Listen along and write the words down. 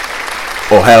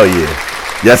Oh, hell yeah.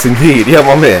 Yes, indeed. Yeah,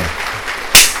 my man.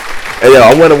 Hey, yo,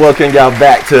 I want to welcome y'all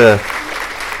back to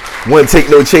One Take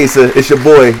No Chaser. It's your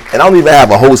boy. And I don't even have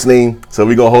a host name, so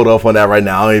we're going to hold off on that right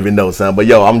now. I don't even know, son. But,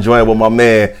 yo, I'm joined with my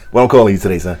man. What I'm calling you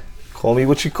today, son? Call me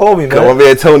what you call me, man. Come on,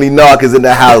 man. Tony Nark is in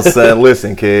the house, son.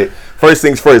 Listen, kid. First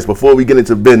things first, before we get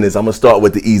into business, I'm going to start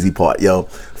with the easy part, yo.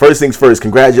 First things first,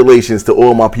 congratulations to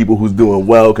all my people who's doing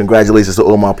well. Congratulations to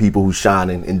all my people who's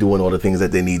shining and doing all the things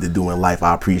that they need to do in life.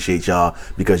 I appreciate y'all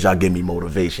because y'all give me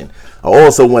motivation. I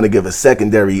also want to give a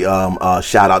secondary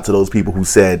shout out to those people who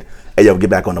said, hey, yo, get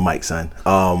back on the mic, son.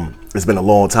 It's been a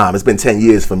long time. It's been 10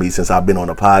 years for me since I've been on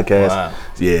a podcast. Wow.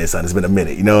 Yeah, son, it's been a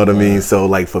minute. You know what I mean? So,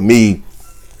 like, for me,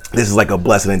 this is like a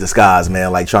blessing in disguise,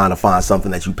 man. Like trying to find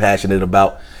something that you're passionate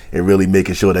about and really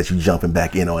making sure that you're jumping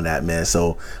back in on that, man.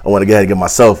 So I want to go ahead and give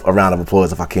myself a round of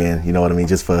applause if I can. You know what I mean?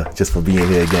 Just for being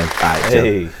here again. All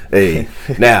right, hey.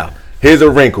 Now, here's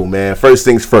a wrinkle, man. First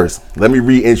things first. Let me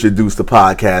reintroduce the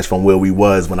podcast from where we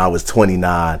was when I was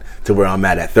 29 to where I'm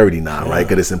at 39, right?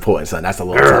 Because it's important, son. That's a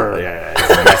long time.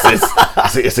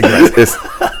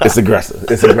 It's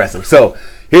aggressive. So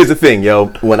here's the thing, yo.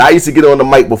 When I used to get on the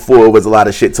mic before, it was a lot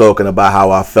of shit talking about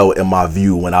how I felt in my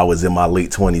view when I was in my late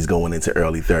 20s going into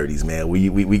early 30s, man.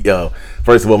 We yo,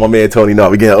 first of all, my man Tony Nark,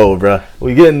 we getting old, bro.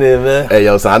 We getting there, man. Hey,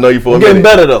 yo, so I know you for a minute. Getting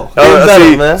better, though. Getting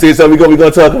better, man. See, so we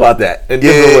gonna talk about that. In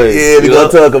different ways. Yeah, we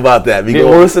gonna talk about that. Getting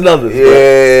worse than others.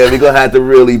 Yeah, we gonna have to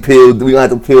really peel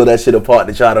that shit apart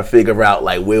to try to figure out,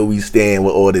 like, where we stand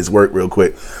with all this work real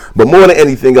quick. But more than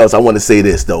anything else, I want to say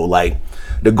this, though. Like,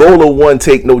 the goal of One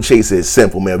Take No Chaser is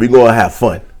simple, man. We're going to have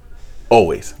fun.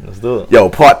 Always. Let's do it. Yo,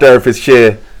 part therapist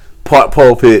chair, part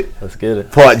pulpit. Let's get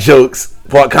it. Part jokes,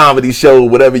 part comedy show,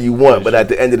 whatever you want. But at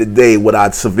the end of the day, what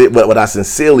I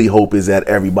sincerely hope is that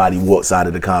everybody walks out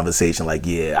of the conversation like,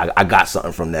 yeah, I got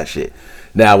something from that shit.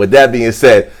 Now, with that being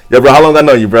said, yo, bro, how long I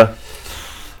know you, bro?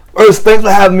 First, thanks for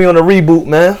having me on the reboot,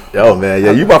 man. Yo, man,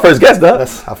 yeah, you my first guest, though.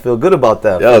 I feel good about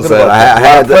that. Yo, son, I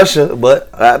had pressure, but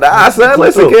I said,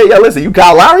 listen, kid, yo, listen, you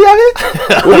Kyle Lowry out here?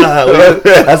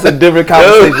 That's a different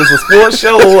conversation. This a sports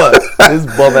show or what? This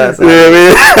bum ass. Yeah,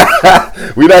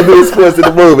 man. We not doing sports in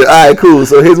the moment. All right, cool.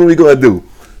 So here's what we gonna do.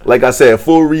 Like I said,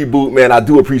 full reboot, man. I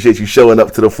do appreciate you showing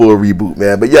up to the full reboot,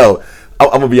 man. But yo, I'm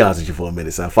gonna be honest with you for a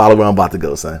minute, son. Follow where I'm about to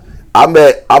go, son. I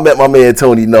met my man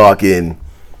Tony Nark in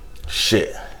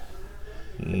shit.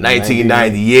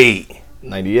 1998.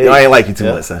 98. Yo, I ain't like you too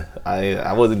much, son.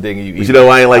 I wasn't digging you either. But you know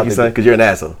why I ain't like you, son? Because you're an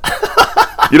asshole.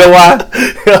 You know why?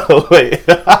 Yo, wait.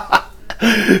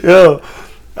 Yo.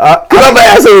 I'm an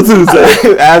asshole too,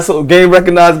 son. Asshole. Game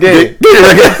recognized game. Game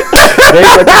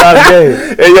recognized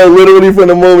game. And yo, literally from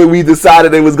the moment we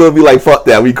decided it was going to be like, fuck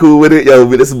that. We cool with it? Yo,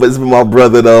 this has been my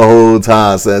brother the whole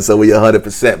time, son. So we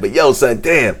 100%. But yo, son,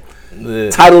 damn.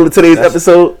 Yeah. Title of today's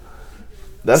episode?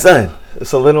 Son.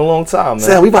 It's a long time, man.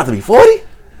 Son, we about to be 40?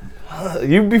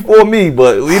 You before me,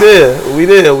 but we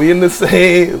there. We in the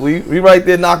same. We right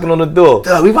there knocking on the door.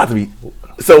 Duh, we about to be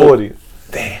 40.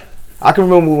 Damn. I can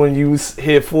remember when you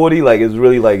hit 40, like it's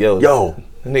really like, yo,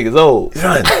 the nigga's old.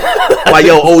 Son. Like,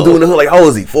 yo, old dude in the hood, like, how old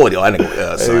is he? 40. Oh, that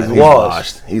nigga, son, he's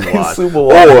washed. He's washed. Super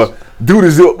washed. Or dude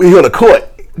is here on the court.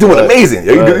 Doing amazing.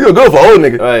 You're good for old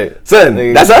nigga. Right. Son,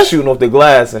 nigga, that's us? Shooting off the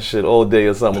glass and shit all day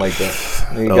or something like that.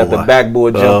 Nigga got the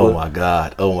backboard jumper. Oh my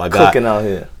God. Cooking out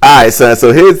here. All right, son.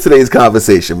 So here's today's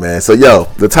conversation, man. So, yo,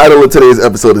 the title of today's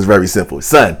episode is very simple.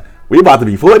 Son, we about to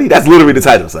be 40? That's literally the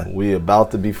title, son. We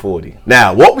about to be 40.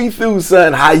 Now, walk me through,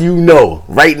 son, how you know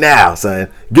right now, son.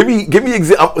 Give me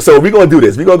example. So we're gonna do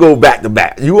this. We're gonna go back to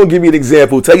back. You gonna give me an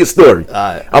example. Tell your story. All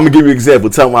right. I'm gonna give you an example.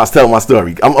 Tell my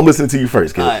story. I'm listening to you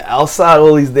first, kid. All right. Outside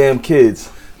all these damn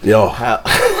kids. Yo.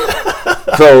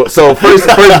 So first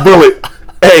bullet.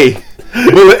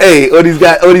 Bullet A.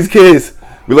 All these kids.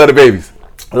 We love the babies.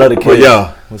 I love the kids. But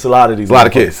yo, it's a lot of these. A lot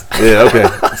of kids. Yeah. Okay.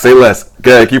 Say less.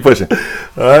 Go ahead. Keep pushing.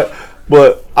 All right.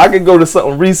 But I could go to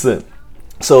something recent.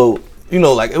 So, you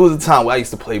know, like it was a time where I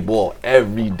used to play ball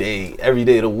every day of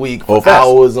the week, for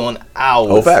hours on hours.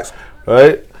 Oh, facts.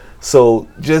 Right? So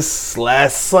just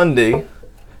last Sunday,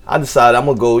 I decided I'm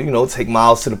going to go, take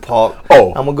Miles to the park. Oh.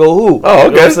 I'm going to go hoop. Oh, okay.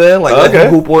 You know what I'm saying? Like, let him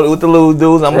hoop with the little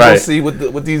dudes. I'm going to see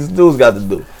what these dudes got to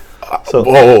do.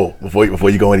 So, before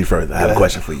you go any further, I have a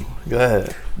question for you. Go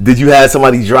ahead. Did you have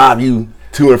somebody drive you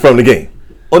to and from the game?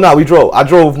 Oh, no, we drove. I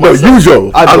drove myself. No, you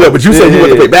drove. I know, but you said you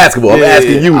went to play basketball. I'm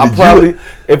asking you.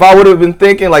 If I would have been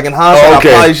thinking, like in hindsight, I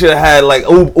probably should have had like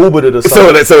Ubered it or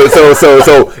something.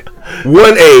 So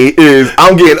 1A is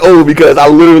I'm getting old because I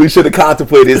literally should have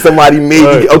contemplated somebody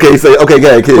maybe. Right. Okay, go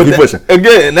ahead, kid, keep pushing.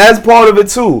 Again, that's part of it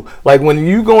too. Like when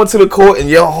you go into the court and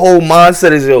your whole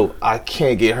mindset is, I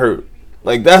can't get hurt.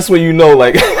 Like that's when you know,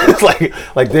 like it's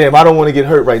like damn, I don't want to get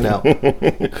hurt right now.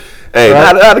 Hey,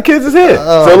 right? now the kids is here.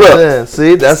 So look, man.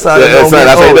 See, that's how that's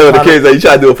how you know the kids. Like, you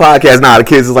try to do a podcast. Nah, the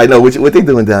kids is like, no, what they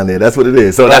doing down there? That's what it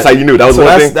is. So that's how you knew. That was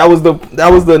one thing. That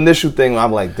was the initial thing.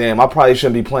 I'm like, damn, I probably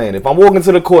shouldn't be playing. If I'm walking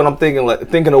to the court, I'm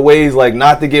thinking of ways like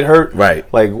not to get hurt.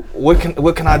 Right. Like what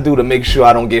can I do to make sure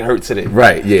I don't get hurt today?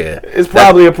 Right. Yeah. It's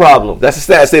probably a problem. That's the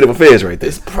sad state of affairs right there.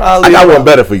 It's probably. I got one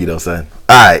better for you though, son.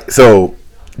 All right, so.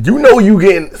 You know you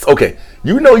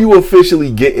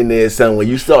officially getting there, son, when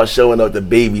you start showing up to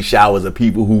baby showers of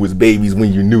people who was babies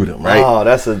when you knew them, right? Oh,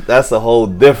 that's a whole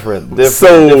different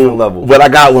level. But I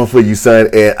got one for you, son,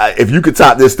 and if you could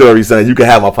top this story, son, you can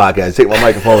have my podcast. Take my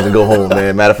microphones and go home,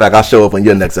 man. Matter of fact, I'll show up on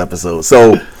your next episode.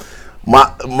 So,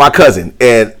 my cousin,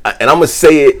 and I'm gonna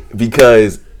say it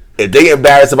because if they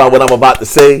embarrassed about what I'm about to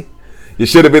say, you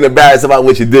should have been embarrassed about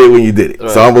what you did when you did it.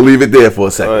 Right. So I'm gonna leave it there for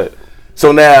a second. Right.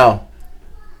 So now.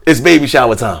 It's baby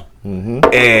shower time,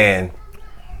 and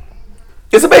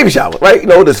it's a baby shower, right? You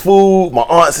know, there's food. My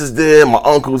aunts is there, my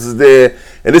uncles is there,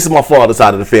 and this is my father's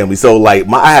side of the family. So,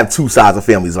 like, I have two sides of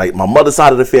families. Like, my mother's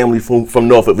side of the family from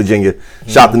Norfolk, Virginia,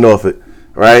 shop to Norfolk,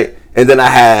 right? And then I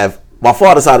have my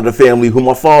father's side of the family, who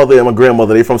my father and my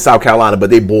grandmother, they from South Carolina, but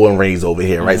they born and raised over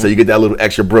here, right? So you get that little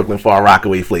extra Brooklyn, Far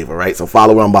Rockaway flavor, right? So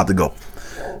follow where I'm about to go.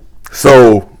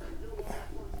 So.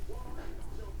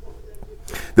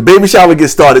 The baby shower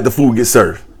gets started, the food gets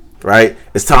served, right?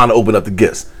 It's time to open up the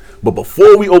gifts. But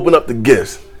before we open up the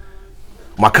gifts,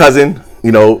 my cousin,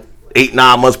 8-9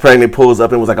 months pregnant, pulls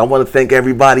up and was like, I want to thank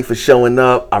everybody for showing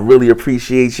up. I really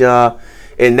appreciate y'all.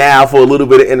 And now for a little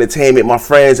bit of entertainment, my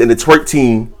friends in the twerk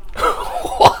team.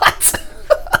 What?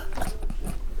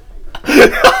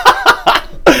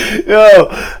 Yo,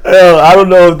 I don't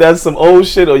know if that's some old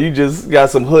shit or you just got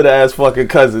some hood ass fucking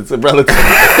cousins and relatives.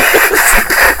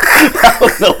 I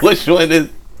don't know which one is.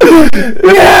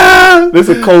 Yeah, this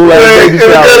is a cold ass baby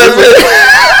shower.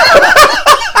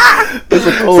 This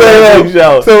is a cold ass baby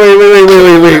shower. So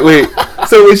wait.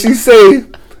 So when she say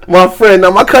my friend, now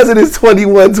my cousin is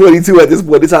 21, 22 at this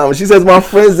point in time, and she says my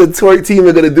friends the twerk team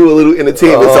are gonna do a little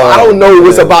entertainment. So I don't know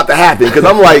what's about to happen because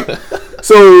I'm like,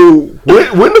 so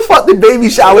when the fuck did baby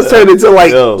showers turn into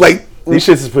like. These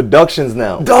shits is productions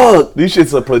now. Dog. These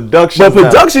shits are productions now. But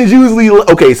productions usually, when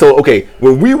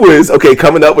we was,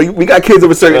 coming up, we got kids of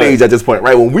a certain age at this point,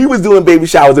 right? When we was doing baby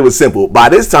showers, it was simple. By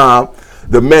this time,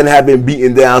 the men have been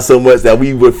beaten down so much that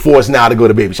we were forced now to go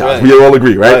to baby showers. Right. We all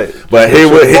agree, right? But here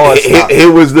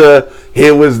was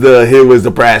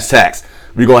the brass tacks.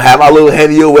 We're going to have our little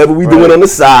Henny or whatever we doing on the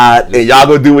side, and y'all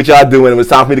going to do what y'all doing. It's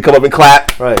time for me to come up and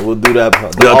clap. Right, we'll do that.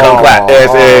 Y'all come clap.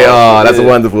 That's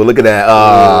wonderful. Look at that.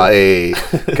 Hey.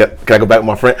 Can I go back with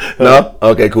my friend? No?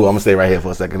 Okay, cool. I'm going to stay right here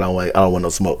for a second. I don't want no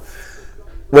smoke.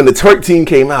 When the twerk team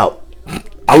came out,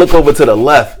 I look over to the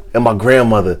left, and my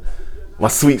grandmother, my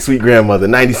sweet, sweet grandmother,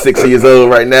 96 years old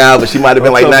right now, but she might have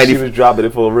been like 90. She was dropping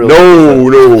it for a real.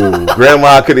 No.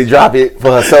 Grandma couldn't drop it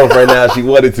for herself right now. She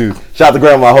wanted to. Shout out to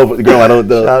grandma. I hope the grandma don't.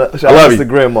 Shout out to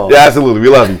grandma. Yeah, absolutely. We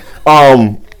love you.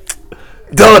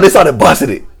 They started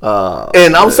busting it,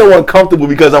 and I'm so uncomfortable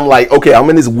because I'm like, okay, I'm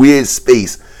in this weird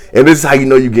space, and this is how you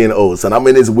know you're getting old, son. I'm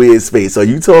in this weird space. So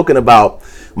you talking about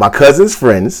my cousin's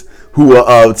friends who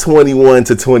are of 21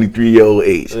 to 23-year-old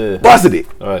age. Yeah. Busted it.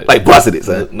 Right. Like, busted it,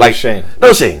 son. No shame.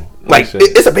 No shame. Like, shame.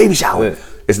 It's a baby shower. Yeah.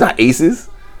 It's not Aces.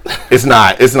 It's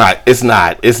not Dreams.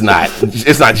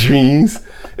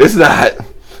 It's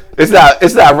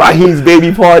not Raheem's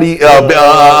baby party,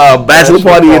 bachelor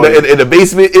party in the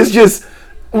basement. It's just...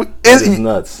 It's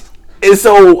nuts. And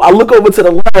so, I look over to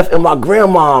the left, and my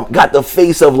grandma got the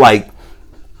face of, like...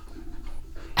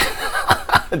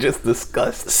 just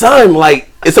disgust. Son, like,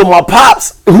 and so my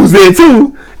pops, who's there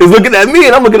too, is looking at me,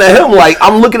 and I'm looking at him like,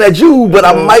 I'm looking at you, but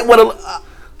I might want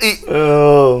to. You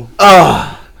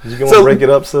gonna break it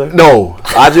up, sir? No,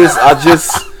 I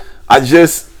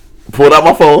just pulled out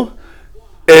my phone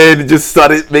and just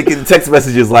started making text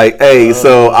messages like, "Hey,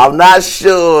 so I'm not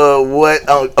sure what."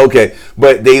 Okay,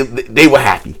 but they were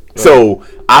happy. Right. So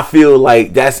I feel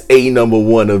like that's number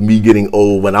one of me getting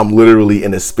old when I'm literally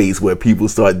in a space where people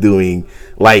start doing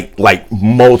like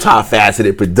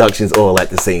multifaceted productions all at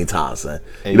the same time, son.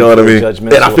 You know what I mean?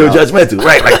 And I feel judgmental,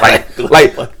 right?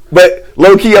 Like, but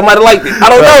low key, I might have liked it. I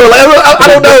don't know. I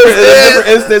don't know. Different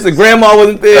instance, and grandma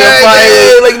wasn't there.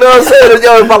 Like, you know what I'm saying?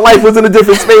 Yo, if my life was in a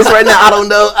different space right now, I don't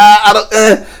know.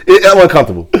 I'm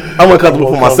uncomfortable. I'm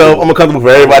uncomfortable for myself. I'm uncomfortable for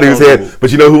everybody who's here.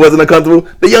 But you know who wasn't uncomfortable?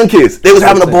 The young kids. They was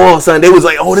having a ball, son. They was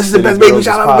like, "Oh, this is the best baby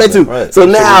shower I've ever been to." Right.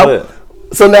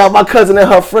 So now my cousin and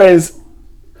her friends.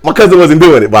 My cousin wasn't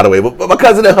doing it, by the way, but my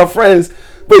cousin and her friends.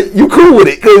 But you cool with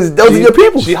it because those are your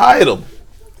people. She hired them.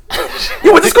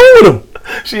 You went to school with him.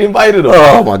 She invited him.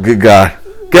 Oh my good God.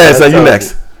 Go ahead, son. You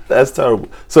next. That's terrible.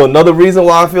 So another reason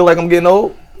why I feel like I'm getting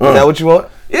old. Is that what you want?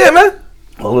 Yeah, man.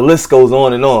 Well, the list goes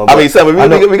on and on. I mean, son, we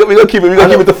gonna keep it. We gonna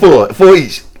keep it to four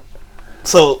each.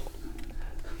 So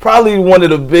probably one of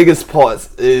the biggest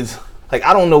parts is like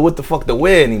I don't know what the fuck to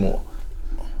wear anymore.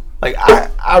 Like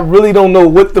I really don't know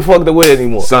what the fuck to wear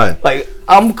anymore. Son. Like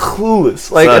I'm clueless.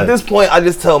 Like Son. At this point I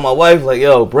just tell my wife like,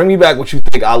 yo, bring me back what you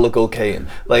think I look okay in.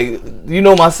 Like, you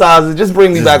know my sizes, just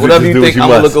bring me back whatever you think I'm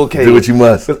gonna look okay in. Do what you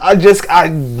must. Cause I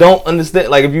don't understand.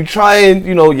 Like if you try and,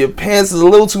 you know, your pants is a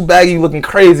little too baggy, you looking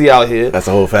crazy out here. That's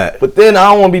a whole fact. But then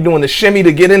I don't wanna be doing the shimmy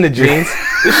to get in the jeans.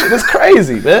 This shit is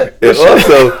crazy, man. And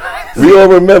also, we all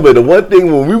remember the one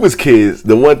thing when we was kids,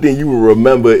 the one thing you will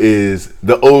remember is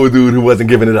the old dude who wasn't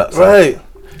giving it up. Son. Right.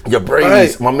 Your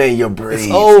braids, my man, your braids.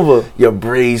 It's over. Your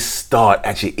braids start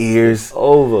at your ears.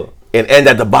 Over. And end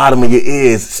at the bottom of your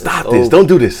ears. Stop this. Don't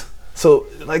do this. So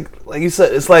like you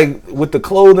said, it's like with the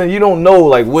clothing, you don't know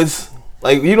like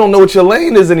you don't know what your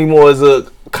lane is anymore as a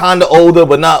kinda older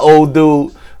but not old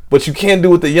dude. But you can't do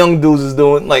what the young dudes is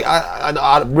doing. Like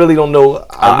I really don't know.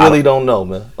 I really don't know,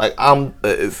 man. Like I'd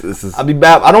be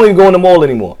bad. I don't even go in the mall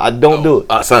anymore. I don't do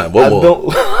it. Son, one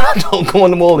more. I don't go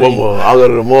in the mall anymore. One more. I'll go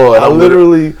to the mall. I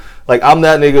literally like I'm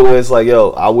that nigga where it's like,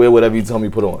 yo, I wear whatever you tell me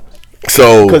put on.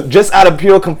 So, cause just out of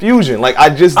pure confusion, like I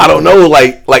don't know,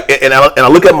 and I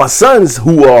look at my sons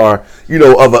who are, you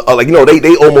know,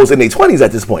 they almost in their 20s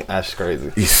at this point. That's crazy.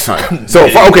 So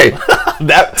okay,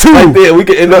 that two right there, we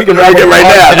can write it right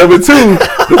now. Number two,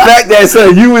 the fact that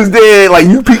son, you was there, like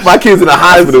you peeped my kids in the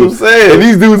hospital, and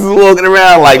these dudes is walking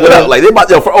around like what up, like they about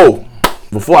to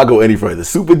before I go any further,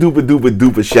 super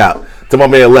duper shout to my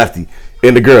man Lefty.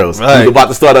 And the girls, who's about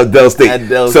to start up Del State.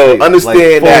 So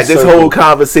understand that this whole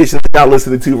conversation that y'all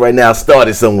listening to right now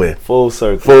started somewhere. Full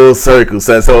circle,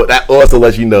 son. So that also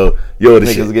lets you know, yo, the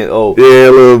shit getting old. Yeah,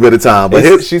 a little bit of time.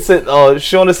 But she said,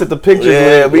 showing us at the pictures.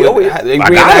 Yeah, they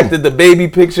reenacted the baby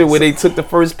picture where they took the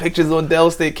first pictures on Del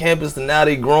State campus, and now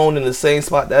they grown in the same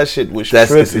spot. That shit was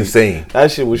trippy. Insane. That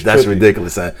shit was That's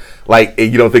ridiculous, son. Like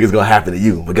you don't think it's gonna happen to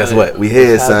you, but guess what? We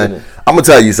here, son. I'm gonna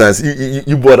tell you, son.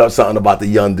 You brought up something about the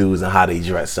young dudes and how they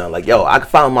dress, son. Like, yo, I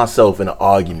found myself in an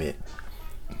argument,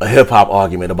 a hip hop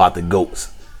argument about the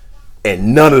GOATs,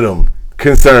 and none of them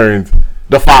concerned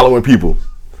the following people: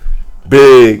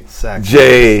 Big,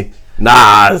 Jay,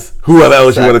 Nas, whoever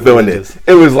else you want to throw in there.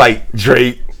 It was like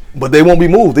Drake, but they won't be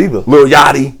moved either. Lil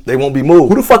Yachty, they won't be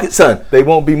moved. Who the fuck is son? They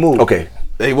won't be moved. Okay.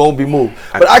 They won't be moved.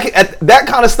 But I can at that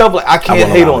kind of stuff. Like I can't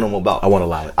hate on them about. I won't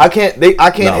allow it. I can't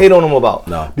hate on them about.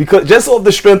 No. Because just off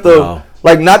the strength of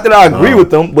like, not that I agree with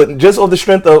them, but just off the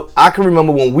strength of I can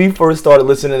remember when we first started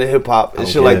listening to hip hop and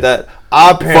shit like that.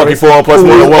 Our parents, fucking 4 plus 1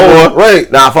 1 more.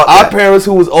 Right? Nah, fuck our that. parents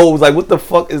who was old was like, "What the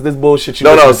fuck is this bullshit?"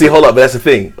 No. See, hold up. But that's the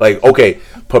thing. Like, okay,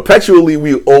 perpetually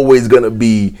we always gonna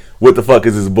be what the fuck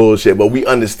is this bullshit, but we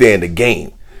understand the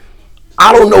game.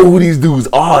 I don't know who these dudes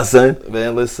are, son.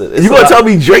 Man, listen. You gonna tell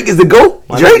me Drake is the GOAT?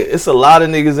 Drake? It's a lot of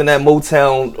niggas in that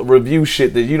Motown review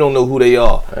shit that you don't know who they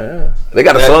are. Yeah. They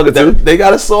got a song or two. They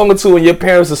got a song or two, and your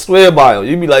parents will swear by them.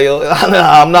 You be like, yo,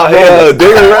 I'm not rolling.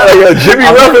 Jimmy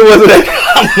Ruffin wasn't that.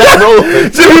 I'm not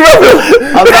rolling. Jimmy Ruffin.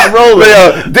 I'm not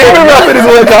rolling. David Ruffin is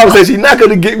one conversation. You're not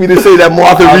gonna get me to say that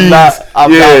Martha Reeves.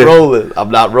 I'm not rolling. I'm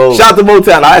not rolling. Shout out to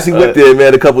Motown. I actually went there,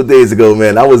 man, a couple of days ago,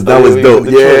 man. That was dope.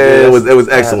 Yeah, it was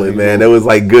excellent, man. It was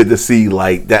like good to see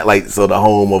like that, like so the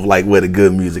home of like where the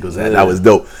good music was at. That was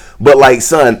dope. But like,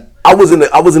 son, I was in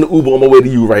the Uber on my way to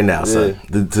you right now, son,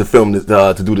 to film this,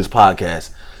 to do this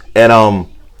podcast, and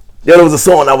there was a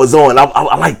song I was on.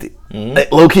 I liked it,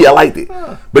 low key, I liked it.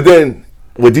 But then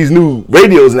with these new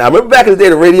radios now, remember back in the day,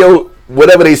 the radio,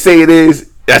 whatever they say it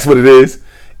is, that's what it is.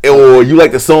 Or you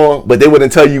like the song, but they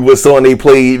wouldn't tell you what song they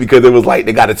played because it was like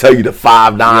they got to tell you the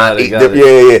 5, 9,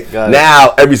 8.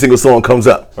 Now every single song comes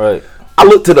up. Right. I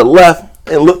looked to the left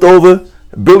and looked over.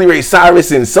 Billy Ray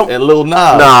Cyrus and Lil Nas.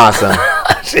 Nah, son.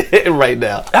 That shit hitting right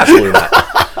now. Absolutely not.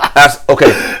 That's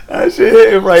okay. That shit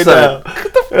hitting right now.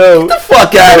 Get the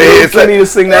fuck out of here. I need to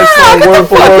sing that song word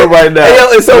for word right now. Hey,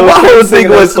 yo, and so my whole thing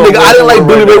was, nigga, I didn't like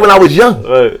Billy Ray when I was young.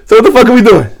 Right. So what the fuck are we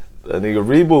doing? That nigga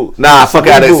reboot. Nah, fuck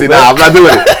out of here. See, nah, I'm not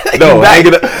doing it. No,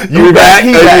 you back?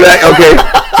 He back? Okay.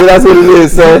 So that's what it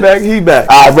is, son. He back.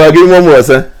 All right, bro, give me one more,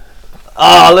 son.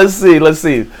 Let's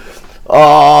see.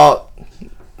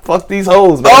 Fuck these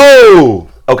hoes, man. Oh!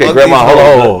 Okay, fuck Grandma,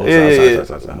 hold on. Yeah.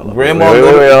 Sorry. Grandma,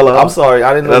 I'm sorry,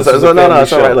 I didn't know. No,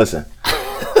 it's all right, listen.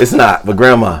 It's not, but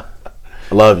Grandma,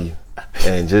 I love you.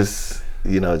 And just,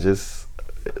 it's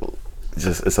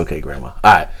okay, Grandma.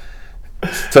 All right.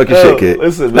 Talk your shit, kid.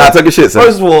 Listen, man. Nah, talk your shit, son.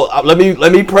 First of all, let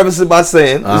me preface it by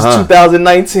saying this is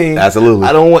 2019. Absolutely.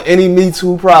 I don't want any Me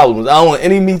Too problems. I don't want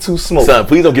any Me Too smoke. Son,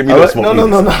 please don't give me no smoke. No.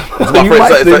 It's my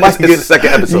first. It's the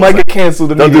second episode. You might get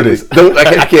canceled. Don't do this.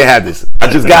 I can't have this.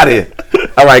 I just got here.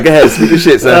 All right, go ahead. Speak your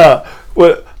shit, son.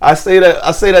 But I say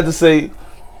that to say,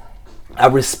 I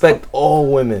respect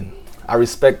all women.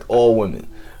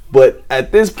 But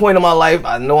at this point in my life,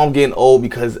 I know I'm getting old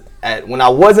because when I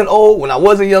wasn't old, when I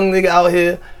was a young nigga out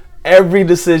here, every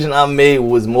decision I made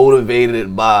was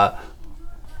motivated by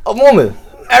a woman.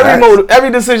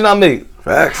 Every decision I made.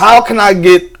 Facts. How can I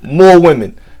get more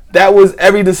women? That was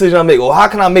every decision I made. Or how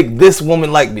can I make this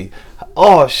woman like me?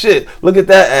 Oh shit, look at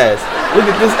that ass. Look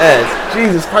at this ass.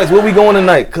 Jesus Christ, where we going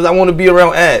tonight? Because I want to be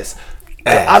around ass.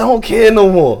 I don't care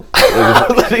no more. I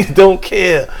literally don't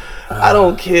care. I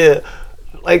don't care.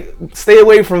 Like, stay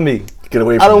away from me. Get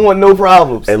away from me. I don't want no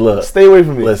problems. Hey, look. Stay away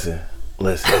from me. Listen.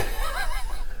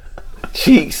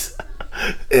 Cheeks.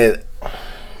 And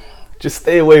just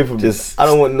stay away from me. I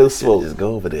don't want no smoke. Just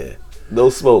go over there. No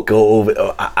smoke. Go over.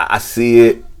 Oh, I see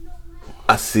it.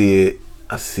 I see it.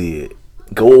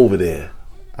 Go over there.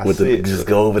 Just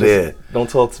go over there. Don't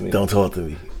talk to me. Don't talk to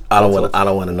me. I don't want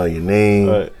to know your name.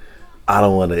 Right. I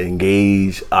don't want to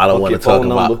engage. I don't want to talk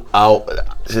about.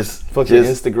 Fuck your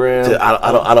Instagram.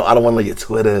 I don't want to know your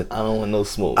Twitter. I don't want no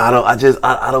smoke. I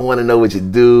don't want to know what you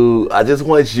do. I just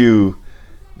want you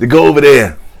to go over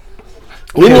there.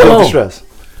 Leave me alone. The stress.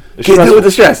 Can't deal with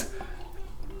the stress.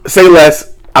 Say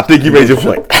less. I think you made your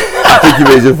point.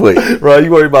 Bro,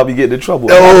 you worried about me getting in trouble?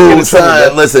 Oh,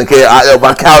 son, listen, kid.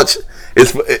 My couch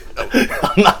is.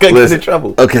 I'm not gonna get in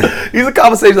trouble. Okay. These are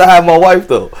conversations I have with my wife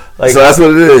though. Like, so that's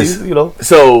what it is. You know.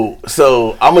 So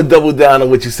I'm gonna double down on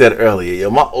what you said earlier. Yo,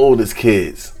 my oldest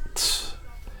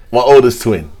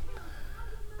twin.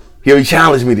 He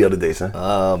challenged me the other day, son.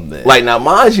 Oh man. Like, now,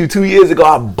 mind you, 2 years ago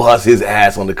I bust his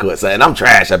ass on the court, son. And I'm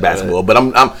trash at basketball, but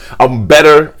I'm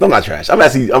better. I'm not trash. I'm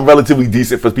relatively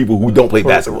decent for people who don't play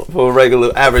basketball. For a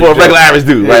regular average.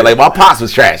 Dude, right? Like, my pops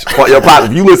was trash. Your pops,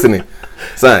 if you listening,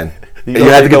 son. You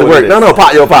had to get to work. No,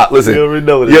 pop. Listen. You already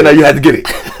know you had to get it.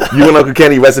 You and Uncle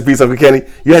Kenny, rest in peace, Uncle Kenny.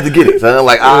 You had to get it. Son.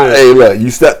 Like, hey, look,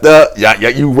 you stepped up. Yeah,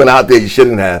 you went out there. You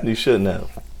shouldn't have.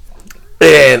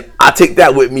 And I take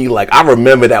that with me. Like, I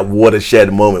remember that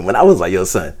watershed moment when I was like, yo,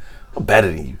 son, I'm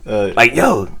better than you. Like,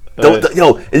 yo, and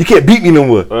you can't beat me no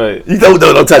more. Right. You don't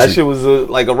touch me. That shit was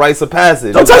like a rites of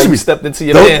passage. Don't touch me. You stepped into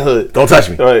your manhood. Don't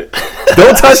touch me. Right.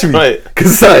 Don't touch me. Right.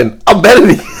 Cause son, I'm better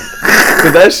than you.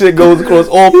 Cause that shit goes across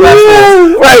all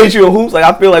platforms. Right. Hit you in hoops. Like,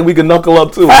 I feel like we can knuckle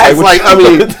up too.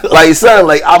 Like, son,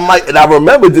 like I might, and I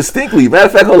remember distinctly. Matter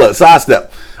of fact, hold up,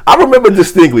 sidestep. I remember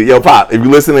distinctly, yo, Pop, if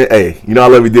you're listening, hey, you know I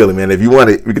love you dearly, man. If you want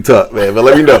it, we can talk, man. But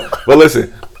let me know. But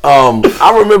listen,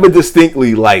 I remember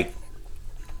distinctly, like,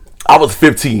 I was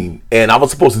 15 and I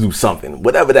was supposed to do something,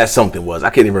 whatever that something was.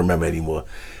 I can't even remember anymore.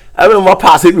 I remember my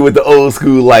pops hit me with the old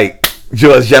school, like,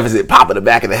 George Jefferson pop in the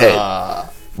back of the head.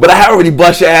 But I had already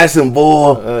bust your ass in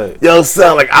ball. Yo,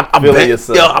 son, like, I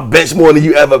bench more than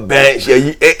you ever bench. Yeah,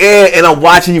 and I'm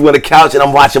watching you on the couch and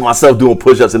I'm watching myself doing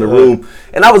push-ups in the room.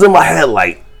 And I was in my head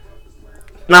like,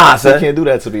 nah, son. You can't do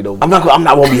that to me, though. I'm not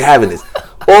gonna be having this.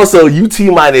 Also, you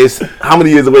T-minus how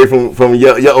many years away from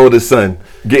your oldest son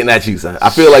getting at you, son? I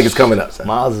feel like it's coming up, son.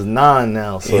 Miles is 9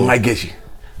 now, so it might get you.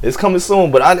 It's coming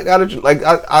soon, but I gotta, like,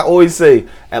 I always say,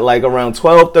 at like around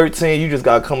 12, 13, you just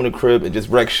gotta come in the crib and just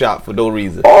wreck shop for no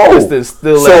reason. Oh, okay,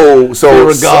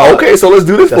 so let's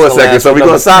do this for a second. So we're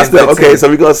gonna sidestep. Okay, so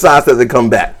we're gonna sidestep and come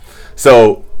back.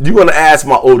 So you're gonna ask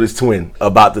my oldest twin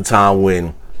about the time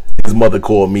when his mother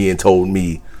called me and told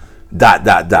me ...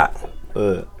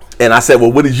 And I said,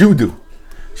 well, what did you do?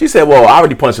 She said, well, I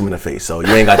already punched him in the face, so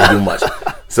you ain't got to do much.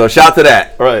 So shout to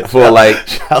that. Right. For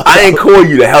I ain't call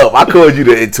you to help. I called you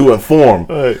to inform,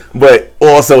 right, but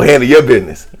also handle your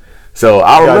business. So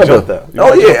I remember.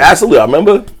 Oh yeah, absolutely. I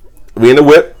remember we in the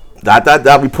whip. ...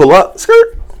 We pull up.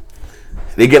 Skirt.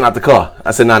 They getting out the car.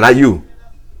 I said, nah, not you.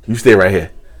 You stay right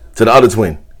here. To the other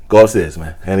twin, go upstairs,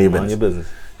 man. Handle your business. Mind your business.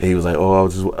 And he was like, oh, I'll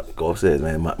just go upstairs,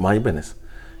 man. Mind your business.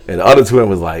 And the other twin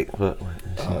was like, what?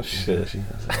 Oh shit! So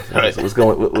what's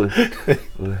going? Run,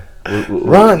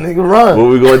 nigga, run! What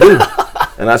we gonna do?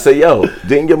 And I said, yo,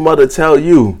 didn't your mother tell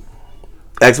you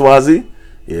XYZ?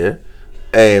 Yeah.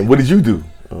 And what did you do?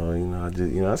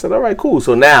 I said, all right, cool.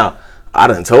 So now I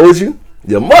done told you.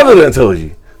 Your mother done told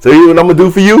you. So you know what I'm gonna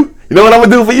do for you? You know what I'm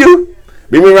gonna do for you?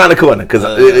 Meet me around the corner, cause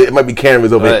it might be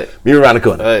cameras over here. Meet me around the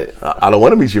corner. Right. I don't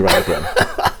want to meet you around the corner.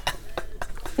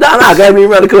 Nah, I gotta meet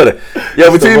him around the corner.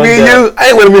 Yo, between me and you, I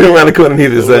ain't want to meet him around the corner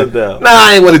neither, son. Nah,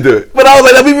 I ain't want to do it. But I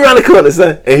was like, meet me around the corner,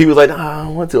 son. And he was like, nah, I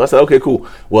don't want to. I said, okay, cool.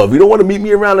 Well, if you don't want to meet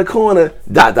me around the corner, ...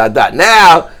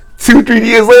 Now, 2-3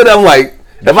 years later, I'm like,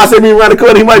 if I say meet me around the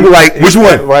corner, he might be like, which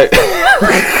one? Right.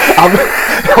 I'm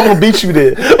gonna beat you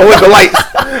there. I want the lights.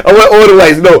 I want all the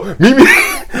lights. No, meet me.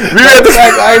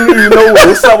 I ain't even know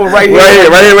what's up right here.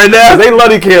 Right now. They love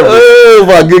the camera. Oh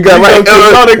my good God! Right,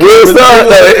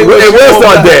 we'll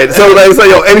start dead. So like,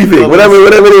 yo, anything, whatever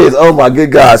it is. Oh my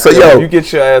good God! So yo, you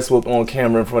get your ass whooped on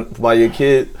camera in front by your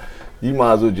kid, you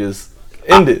might as well just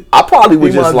end it. I probably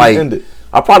would just like end it.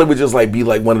 I probably would just like be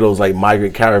like one of those like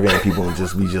migrant caravan people and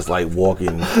just be just like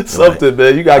walking something, like,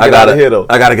 man. You gotta get out of here though.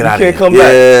 I gotta get out of here. You can't come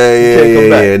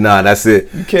back. Yeah. Nah, that's it.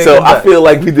 So I feel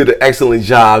like we did an excellent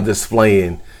job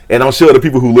displaying, and I'm sure the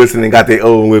people who listen and got their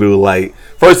own little like.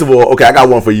 First of all, okay, I got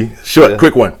one for you. Short,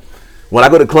 quick one. When I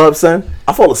go to clubs, son,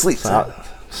 I fall asleep, son.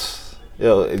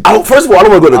 First of all, I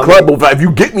don't want to go to the club, but if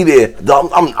you get me there,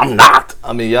 I'm knocked.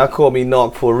 I mean, y'all call me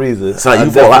knocked for a reason.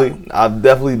 Son, I've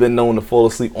definitely been known to fall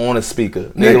asleep on a speaker.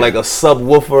 Nigga, like a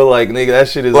subwoofer, like nigga, that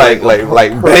shit is like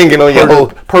banging on your whole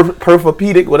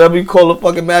perfopedic, whatever you call the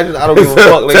fucking magic. I don't give a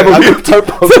fuck.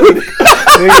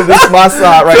 Nigga, this is my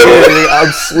side right here. Nigga, I'm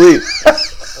asleep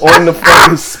on the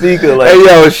fucking speaker. Like, hey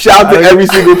yo, shout to every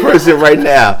single person right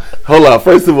now. Hold on.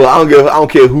 First of all, I don't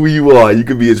care who you are. You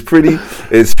can be as pretty,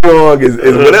 as strong, as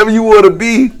whatever you want to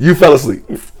be. You fell asleep.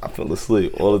 I fell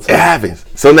asleep all the time. It happens.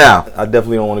 So now, I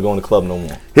definitely don't want to go in the club no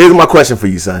more. Here's my question for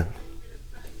you, son.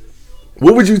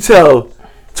 What would you tell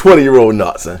 20-year-old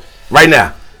Nart, son? Right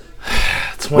now.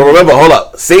 But remember, hold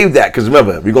up. Save that, because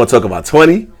remember, we're going to talk about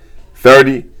 20,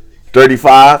 30,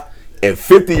 35, and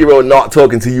 50-year-old Nart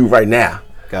talking to you right now.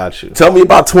 Got you. Tell me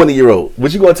about 20-year-old.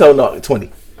 What you going to tell Nart at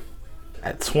 20?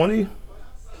 At 20?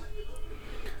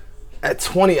 At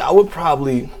 20, I would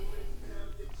probably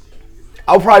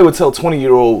would tell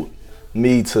 20-year-old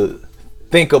me to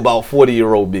think about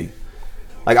 40-year-old me.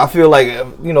 Like, I feel like, I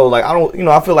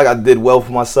feel like I did well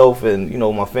for myself and,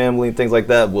 my family and things like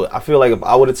that. But I feel like if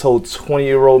I would have told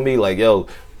 20-year-old me, like, yo,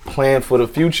 plan for the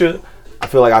future, I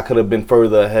feel like I could have been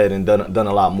further ahead and done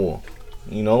a lot more.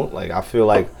 Like, I feel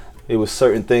like it was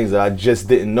certain things that I just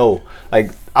didn't know. Like,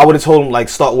 I would have told him, like,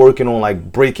 start working on,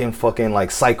 like, breaking fucking,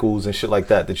 like, cycles and shit like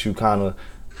that you kind of,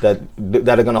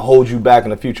 that are going to hold you back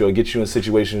in the future or get you in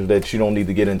situations that you don't need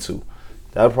to get into.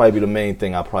 That would probably be the main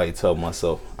thing I'd probably tell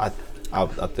myself, I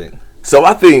think. So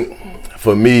I think,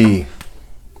 for me,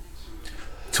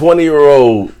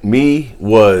 20-year-old me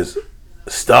was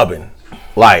stubborn,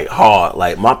 like, hard.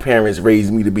 Like, my parents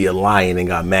raised me to be a lion and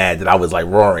got mad that I was, like,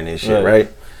 roaring and shit, right?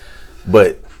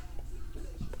 But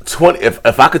 20,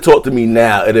 if I could talk to me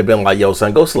now, it'd have been like, yo,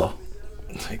 son, go slow.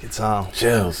 Take your time.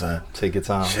 Chill, son. Take your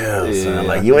time. Chill, son.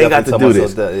 Like, you ain't got to do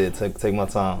this. Take my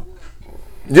time.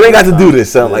 You ain't got to do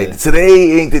this, son. Like,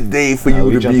 today ain't the day for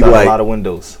you to be like, a lot of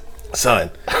windows.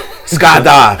 Son,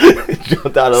 skydive.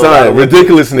 Jumped out of son,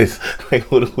 ridiculousness.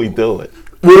 Like, what are we doing?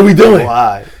 What are we doing?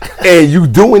 Why? And you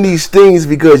doing these things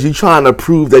because you trying to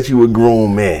prove that you a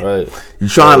grown man. Right. You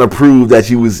trying to prove that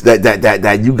you was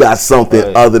that you got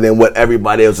something other than what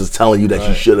everybody else is telling you that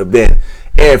you should have been.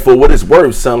 And for what it's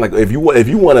worth, son, like if you want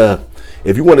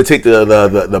to take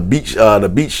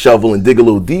the beach shovel and dig a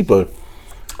little deeper,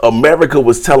 America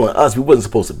was telling us we wasn't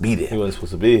supposed to be there. We wasn't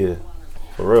supposed to be here,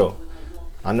 for real.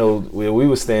 I know where we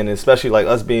was standing, especially like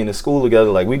us being in school together.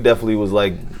 Like we definitely was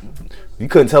like, you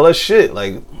couldn't tell us shit.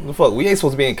 Like the fuck, we ain't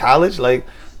supposed to be in college. Like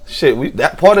shit,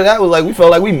 that part of that was like we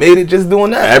felt like we made it just doing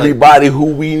that. Everybody who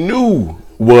we knew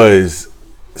was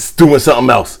doing something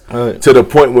else to the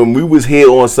point when we was here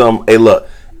on some. Hey, look.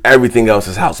 Everything else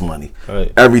is house money.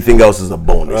 Right. Everything else is a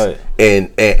bonus. Right.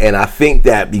 And I think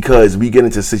that because we get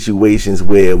into situations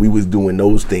where we was doing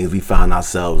those things, we found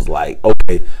ourselves like,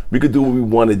 okay, we could do what we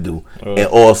want to do. Right. And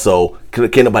also,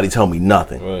 can't nobody tell me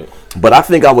nothing. Right. But I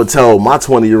think I would tell my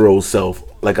 20-year-old self,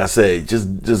 like I said,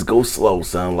 just go slow,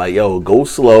 son. Like, yo, go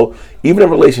slow. Even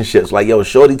in relationships, like, yo,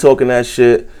 shorty talking that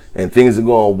shit and things are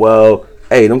going well.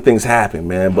 Hey, them things happen,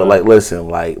 man. But like, listen,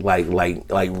 like,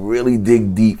 really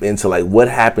dig deep into like what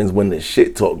happens when the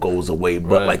shit talk goes away,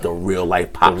 but like the real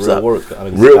life pops up.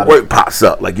 Real work pops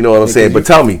up. Like, you know what I'm saying? But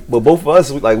tell me. But both of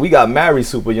us, we got married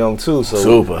super young too.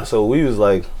 So we was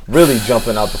like really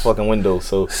jumping out the fucking window.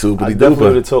 So I definitely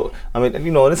would have told. I mean,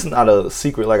 you know, this is not a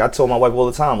secret. Like I told my wife all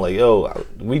the time, like, yo,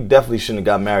 we definitely shouldn't have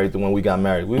got married when we got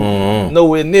married. We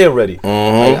nowhere near ready.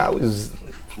 Like, I was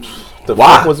the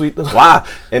Why? fuck was we? Why?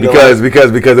 And Because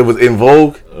it was in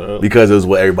vogue. Because it was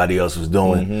what everybody else was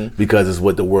doing. Because it's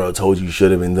what the world told you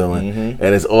should have been doing.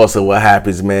 And it's also what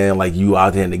happens, man. Like you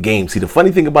out there in the game. See, the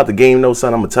funny thing about the game, though,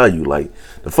 son, I'm gonna tell you, like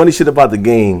the funny shit about the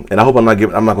game. And I hope I'm not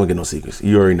gonna get no secrets.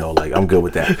 You already know, like I'm good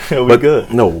with that. We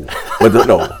good. No,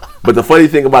 But the funny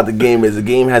thing about the game is the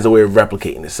game has a way of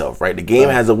replicating itself, right? The game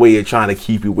has a way of trying to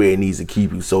keep you where it needs to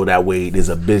keep you, so that way there's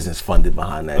a business funded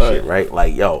behind that shit, right?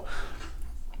 Like, yo,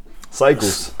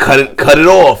 cycles. Cut it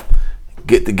off.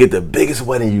 Get the biggest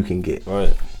wedding you can get.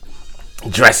 Right.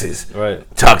 Dresses. Right.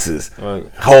 Tuxes.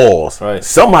 Right. Halls. Right.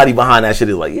 Somebody behind that shit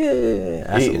is like, yeah,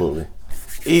 absolutely.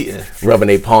 Eating. Rubbing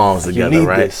their palms together,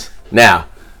 right? This. Now,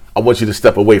 I want you to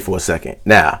step away for a second.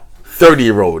 Now,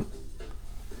 30-year-old.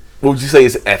 What would you say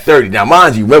is at 30? Now,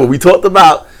 mind you, remember we talked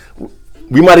about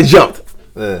we might have jumped.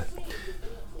 Yeah.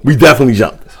 We definitely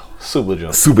jumped. Super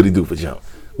jump. Super duper jump.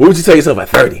 What would you tell yourself at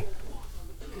 30?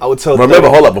 I would tell. Remember,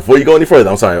 hold up, before you go any further,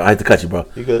 I'm sorry, I had to cut you, bro.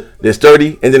 You good? There's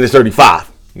 30 and then there's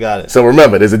 35. You got it. So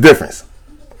remember, there's a difference.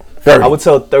 30. I would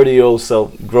tell 30-year-old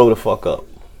self, grow the fuck up.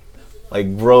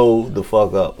 Like, grow the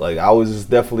fuck up. Like, I was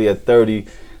definitely at 30,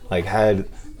 like, had,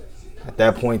 at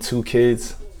that point, 2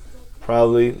 kids.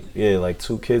 Probably, yeah, like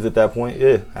 2 kids at that point.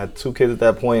 Yeah, I had 2 kids at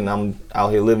that point, and I'm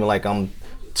out here living like I'm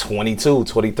 22,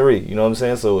 23. You know what I'm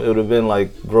saying? So it would have been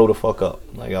like, grow the fuck up.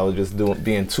 Like, I was just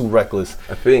being too reckless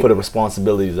for the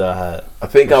responsibilities that I had. I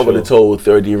think I would have told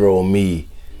 30-year-old me,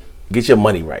 get your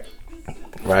money right.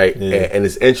 Right? Yeah. And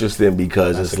it's interesting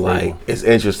because it's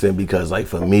interesting because like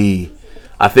for me,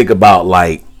 I think about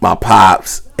like my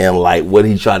pops and like what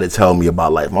he tried to tell me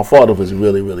about life. My father was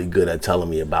really, really good at telling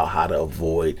me about how to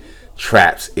avoid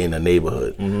traps in the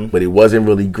neighborhood, but he wasn't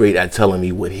really great at telling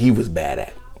me what he was bad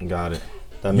at. Got it.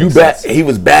 That makes sense. He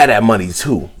was bad at money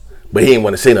too, but he didn't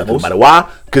want to say nothing about it.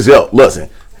 Why? Because yo, listen,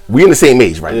 we in the same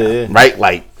age right now, right?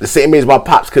 Like the same age my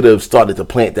pops could have started to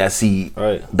plant that seed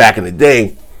back in the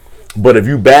day. But if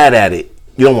you bad at it,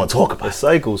 you don't want to talk about it.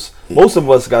 Cycles. Most of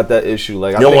us got that issue.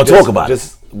 Like, you don't want to talk about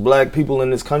it. Black people in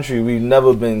this country, we've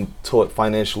never been taught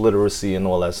financial literacy and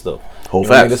all that stuff. Whole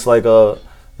facts. I mean, it's like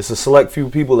it's a select few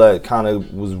people that kind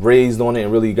of was raised on it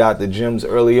and really got the gems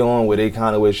early on where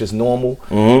it's just normal.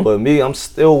 But me, I'm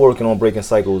still working on breaking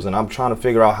cycles, and I'm trying to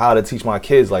figure out how to teach my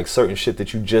kids like certain shit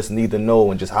that you just need to know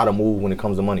and just how to move when it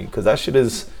comes to money, because that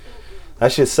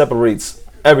shit separates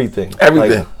everything. Like,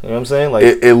 you know what I'm saying? Like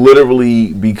it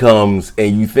literally becomes,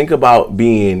 and you think about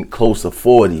being close to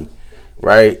 40,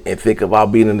 right? And think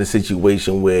about being in a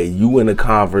situation where you in a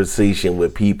conversation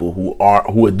with people who are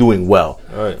doing well,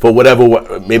 for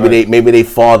whatever. Maybe they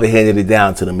father handed it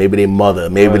down to them. Maybe they mother.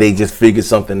 Maybe they just figured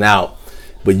something out.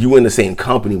 But you in the same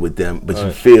company with them, but you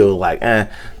feel like,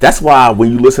 That's why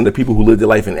when you listen to people who live their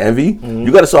life in envy,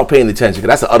 you got to start paying attention.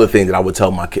 Because that's the other thing that I would tell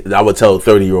my kid. I would tell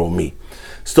 30-year-old me.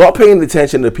 Start paying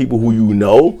attention to people who you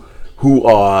know who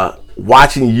are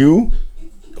watching you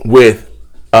with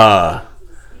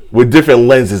different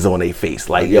lenses on their face.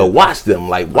 Like, yo, watch them.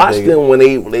 Like, watch them when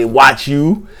they watch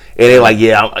you and they're like,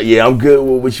 I'm good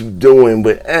with what you doing,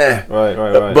 but Right.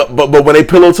 But when they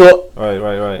pillow talk,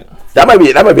 Right. That might be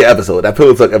an episode. That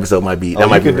pillow talk episode might be. That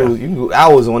might be real. You can do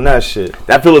hours on that shit.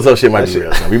 That pillow talk shit might be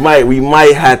real. We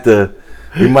might have to.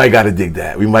 We might gotta dig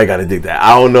that.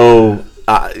 I don't know.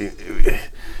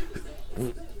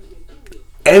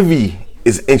 Envy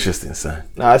is interesting, son.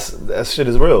 Nah, that shit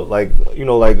is real. Like, you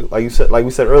know, like we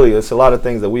said earlier, it's a lot of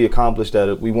things that we accomplished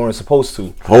that we weren't supposed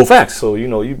to. Whole facts. So, you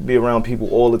know, you be around people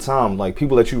all the time, like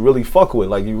people that you really fuck with,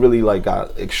 like you really like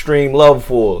got extreme love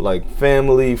for, like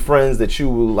family, friends that you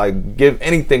will like give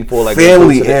anything for, like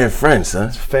family and friends,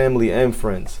 son. Family and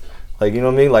friends. Like, you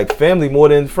know what I mean? Like, family more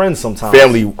than friends sometimes.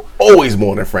 Family always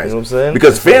more than friends. You know what I'm saying?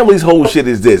 Because family's whole shit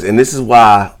is this, and this is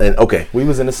why, and okay. We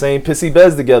was in the same pissy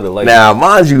beds together. Like, now,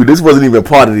 mind you, this wasn't even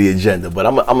part of the agenda, but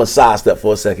I'm a sidestep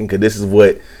for a second, because this is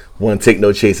what One Take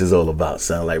No Chase is all about,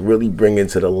 son. Like, really bringing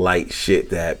to the light shit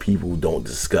that people don't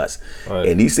discuss. Right.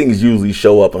 And these things usually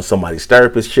show up on somebody's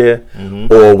therapist chair,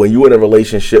 or when you're in a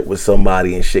relationship with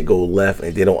somebody and shit go left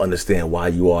and they don't understand why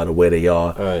you are the way they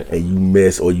are, and you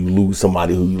miss or you lose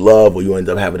somebody who you love, or you end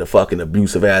up having a fucking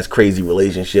abusive ass crazy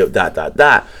relationship, ...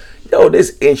 Yo,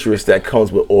 there's interest that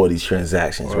comes with all these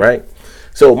transactions, right?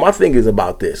 So my thing is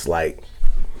about this, like,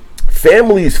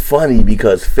 family is funny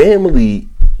because family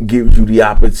gives you the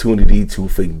opportunity to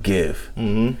forgive.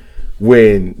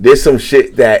 When there's some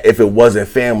shit that if it wasn't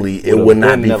family, it would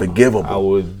not be forgivable. I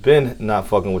would have been not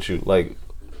fucking with you. Like,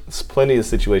 there's plenty of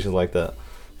situations like that.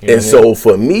 And so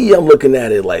for me, I'm looking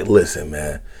at it like, listen,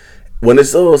 man, when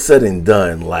it's all said and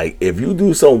done, like, if you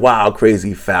do some wild,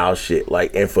 crazy, foul shit,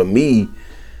 like, and for me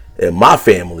and my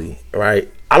family,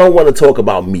 right, I don't want to talk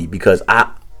about me because I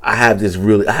have this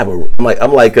really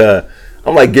I'm like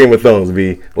Game of Thrones,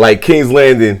 B, like King's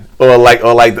Landing or like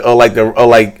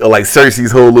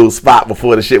Cersei's whole little spot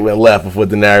before the shit went left before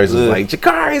Daenerys was like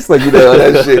Jacaerys, like you know all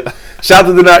that shit. Shout out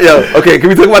to Daenerys. Yo, okay, can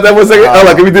we talk about that for a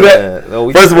second? Can we do that? No,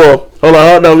 first of all, hold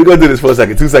on, no, we're gonna do this for a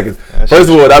second, 2 seconds. First of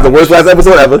all, that was the worst last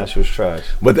episode ever. That shit was trash.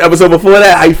 But the episode before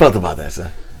that, how you felt about that,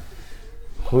 son?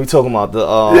 We talking about the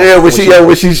when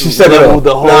she set it off.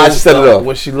 She set it off.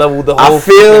 When she leveled the whole. I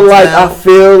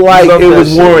feel like it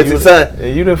was warranted,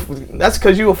 son. That's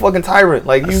because you a fucking tyrant.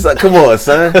 Like you, come on,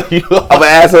 son. I'm an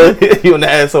asshole. You an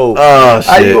asshole. Oh shit.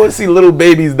 How you gonna see little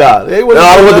babies die? I don't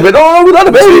want the baby. No, we love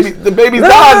the babies. The babies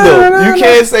died though. You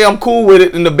can't say I'm cool with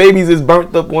it and the babies is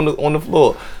burnt up on the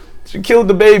floor. She killed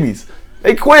the babies.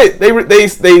 They quit. They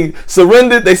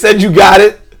surrendered. They said you got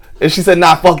it, and she said,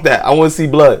 "Nah, fuck that. I want to see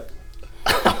blood."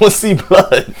 I want to see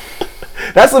blood.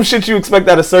 That's some shit you expect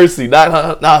out of Cersei, not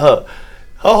her.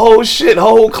 Her whole shit, her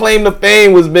whole claim to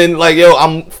fame was been like, yo,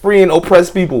 I'm freeing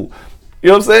oppressed people. You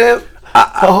know what I'm saying?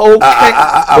 Her whole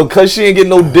because she ain't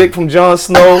getting no dick from Jon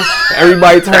Snow.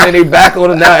 Everybody turning their back on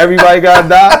her now. Everybody gotta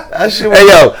die. That shit was, hey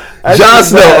yo, Jon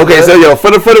Snow. Bad, okay, man. So yo, for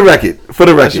the record,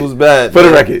 that shit was bad. For the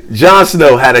record, Jon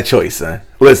Snow had a choice, son.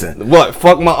 Listen. What?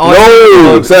 Fuck my auntie?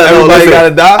 No, son, everybody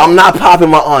gotta die. I'm not popping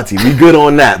my auntie. We good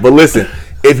on that. But listen,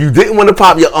 if you didn't want to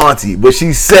pop your auntie, but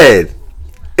she said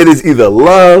it is either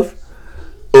love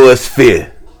or it's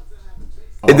fear,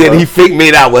 and then he fake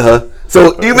made out with her.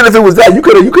 So even if it was that, you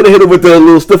could have hit her with the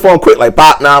little stiff on quick, like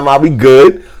pop, nah, ma, we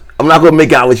good. I'm not gonna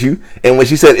make out with you. And when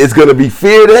she said it's gonna be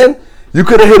fear, then you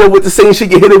could have hit her with the same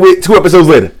shit you hit her with 2 episodes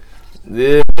later.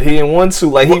 Yeah, he didn't want to.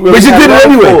 Like he really but you did it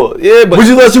anyway. Yeah, but what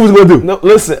you thought she was gonna do? No,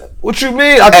 listen. What you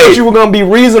mean? I thought you were gonna be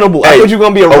reasonable. I thought you were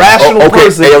gonna be a rational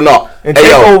person. Hey yo, no. And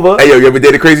take over. Hey yo, you ever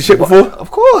did crazy shit before? Of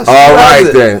course. All right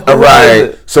then. All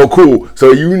right. So cool.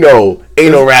 So you know,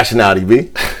 ain't no rationality,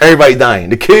 B. Everybody dying.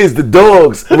 The kids, the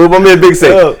dogs. What my man Big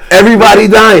say? Everybody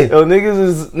dying. Yo,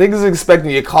 niggas is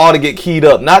expecting your car to get keyed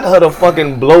up, not her to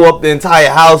fucking blow up the entire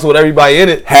house with everybody in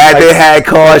it. They had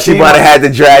cars, she might have had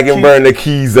the dragon burn the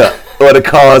keys up. Or the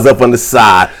cars up on the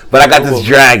side, but I got this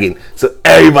dragon, so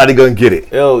everybody gonna get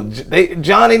it. Yo,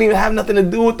 John ain't even have nothing to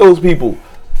do with those people.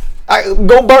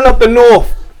 Go burn up the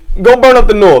North. Go burn up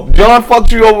the North. John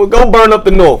fucked you over. Go burn up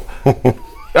the North. All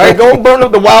right, go burn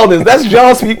up the Wildlands. That's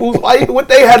John's people. What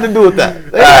they had to do with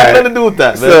that? They had nothing to do with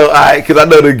that. Man. So, all right, because I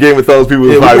know the Game of Thrones people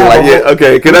was probably like,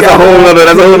 okay, because that's a whole nother.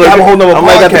 I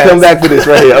might have to come back for this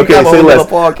right here. Okay, say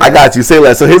less. I got you. Say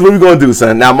less. So here's what we're gonna do,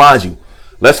 son. Now, mind you.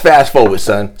 Let's fast forward,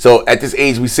 son. So at this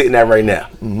age we sitting at right now,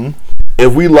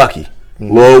 if we lucky,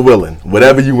 Lord willing,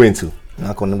 whatever you into,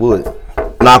 knock on wood.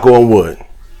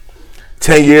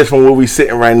 10 years from where we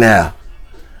sitting right now,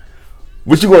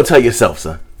 what you gonna tell yourself,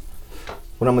 son?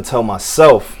 What I'm gonna tell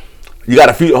myself? You got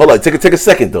a future. Hold on, take a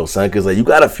second though, son, because like you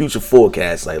got a future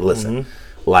forecast. Like, listen,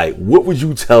 like what would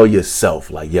you tell yourself?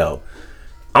 Like, yo,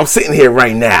 I'm sitting here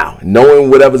right now, knowing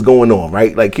whatever's going on,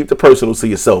 right? Like, keep the personal to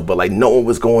yourself, but like knowing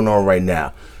what's going on right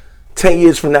now. 10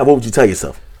 years from now, what would you tell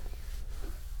yourself?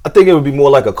 I think it would be more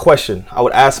like a question. I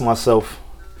would ask myself,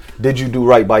 did you do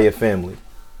right by your family?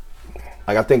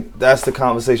 Like, I think that's the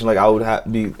conversation. Like, I would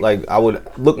I would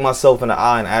look myself in the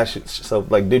eye and ask yourself,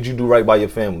 like, did you do right by your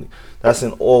family? That's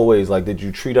in all ways. Like, did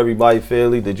you treat everybody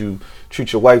fairly? Did you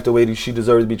treat your wife the way that she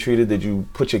deserves to be treated? Did you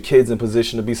put your kids in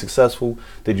position to be successful?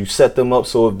 Did you set them up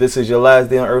so if this is your last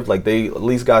day on earth, like they at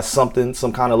least got something,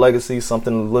 some kind of legacy,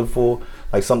 something to live for,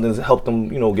 like something to help them,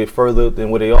 get further than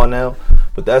where they are now?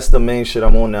 But that's the main shit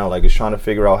I'm on now. Like, it's trying to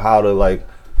figure out how to, like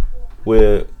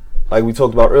we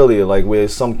talked about earlier, like where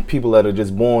some people that are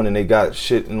just born and they got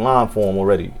shit in line for them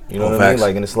already. You know what I mean?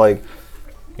 Like, and it's like,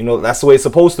 that's the way it's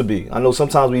supposed to be. I know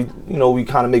sometimes we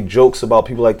kind of make jokes about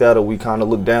people like that, or we kind of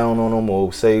look down on them,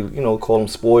 or say, call them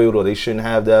spoiled, or they shouldn't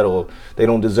have that, or they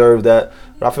don't deserve that.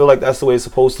 But I feel like that's the way it's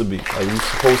supposed to be. Like, you're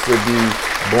supposed to be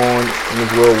born in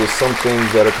this world with some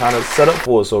things that are kind of set up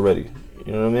for us already.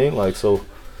 You know what I mean? Like, so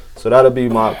that'll be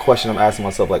my question I'm asking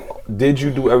myself. Like, did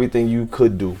you do everything you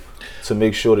could do to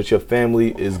make sure that your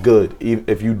family is good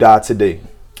if you die today?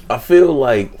 I feel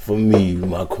like, for me,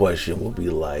 my question would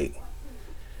be like,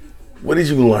 what did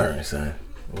you learn, son?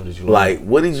 What did you learn? Like,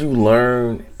 what did you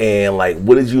learn, and like,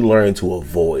 what did you learn to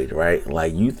avoid, right?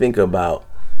 Like, you think about,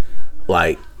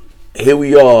 like, here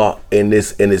we are in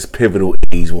this pivotal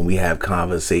age when we have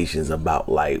conversations about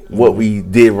like what we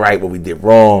did right, what we did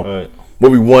wrong,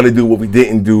 what we want to do, what we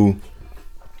didn't do,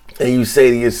 and you say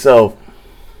to yourself,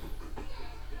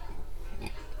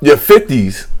 your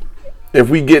 50s, if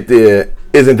we get there,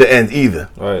 isn't the end either.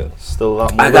 Right, still a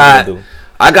lot more to do.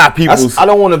 I got people. I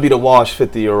don't want to be the washed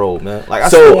 50-year-old, man. Like,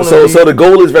 So the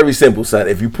goal is very simple, son.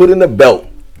 If you put in a belt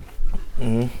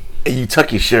and you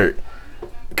tuck your shirt,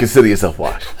 consider yourself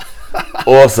washed.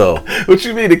 Also, what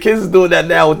you mean? The kids is doing that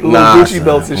now with the little Gucci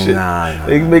belts and shit.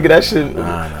 They making that shit.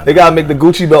 They gotta make the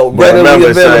Gucci belt readily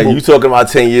available. Son, you talking about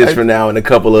 10 years from now and a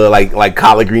couple of like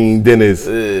collard green dinners.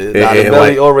 The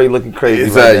belly already looking crazy.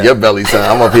 Right, your belly, son.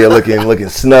 I'm up here looking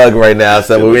snug right now,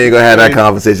 son. But we ain't gonna have that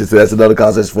conversation. So that's another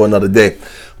conversation for another day.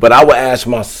 But I would ask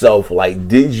myself, like,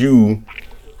 did you?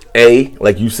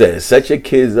 Like you said, set your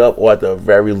kids up, or at the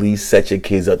very least, set your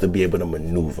kids up to be able to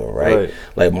maneuver, right?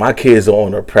 Like, my kids are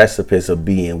on the precipice of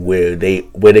being where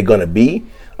they're gonna be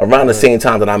around the same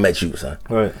time that I met you, son.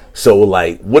 Right. So,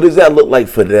 like, what does that look like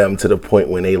for them to the point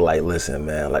when they like, listen,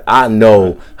 man, like, I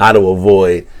know how to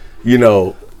avoid,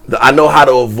 I know how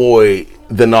to avoid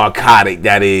the narcotic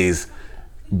that is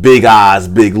big eyes,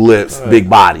 big lips, big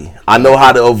body. I know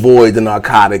how to avoid the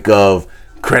narcotic of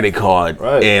credit card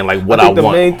and like what I want. The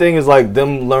main thing is like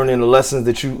them learning the lessons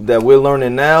that we're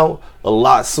learning now a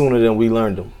lot sooner than we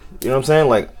learned them. You know what I'm saying?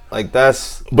 Like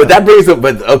that's. But that brings up.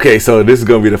 But okay, so this is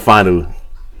gonna be the final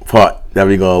part that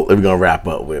we're gonna wrap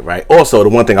up with, right? Also, the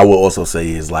one thing I will also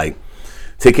say is like,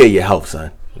 take care of your health,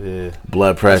 son. Yeah.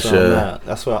 Blood pressure.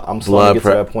 That's why I'm slowly get to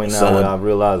that point now, son, when I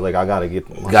realize like I gotta get.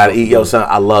 Gotta eat, son.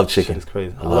 I love chicken. It's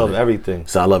crazy. I love everything.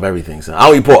 So I love everything, son. I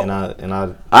don't eat pork.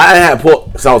 I had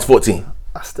pork since I was 14.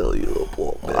 I still eat a little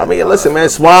pork, man. I mean, listen, man,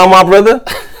 Swan, my brother.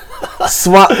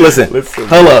 Swan, listen,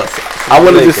 hold up. I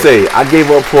want to just say, I gave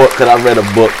up pork because I read a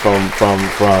book from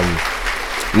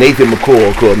Nathan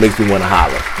McCall called "Makes Me Want to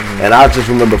Holler," and I just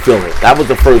remember feeling it. That was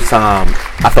the first time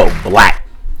I felt black,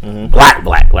 black.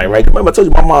 Like, right? Remember, I told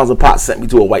you my mom's a pot sent me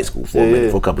to a white school for a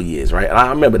minute, for a couple of years, right? And I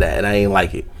remember that, and I ain't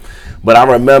like it. But I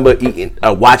remember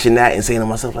watching that and saying to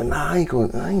myself, like, nah, I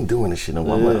ain't doing this shit no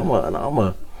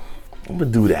more. I'm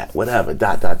gonna do that, whatever, ...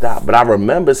 But I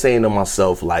remember saying to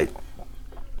myself, like,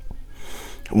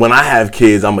 when I have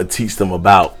kids, I'm gonna teach them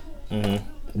about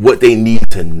what they need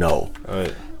to know.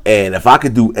 Right. And if I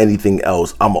could do anything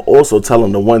else, I'm also tell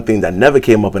them the one thing that never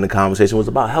came up in the conversation was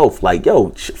about health. Like,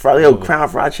 Crown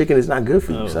Fried Chicken is not good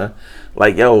for you, son.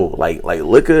 Like, like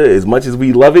liquor, as much as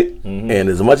we love it, and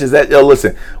as much as that,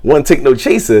 listen, one take no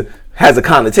chaser has a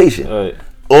connotation. Right.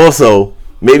 Also,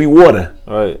 maybe water.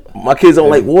 Right. My kids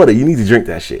don't like water. You need to drink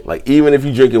that shit. Like, even if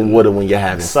you're drinking water when you're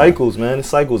having cycles, man. It's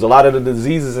cycles. A lot of the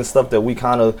diseases and stuff that we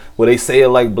kind of, where they say are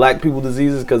like black people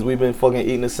diseases, because we've been fucking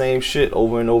eating the same shit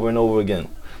over and over and over again.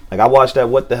 Like, I watched that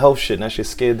What the Health shit, and that shit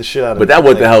scared the shit out of me. But that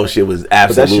What the Health shit was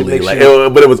absolutely like,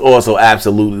 but it was also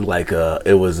absolutely like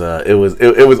it was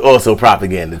also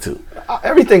propaganda too.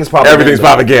 Everything's propaganda.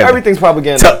 Everything's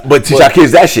propaganda. But teach our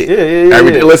kids that shit.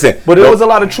 Yeah. Listen. But there was a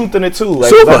lot of truth in it too.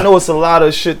 Like, I know it's a lot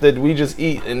of shit that we just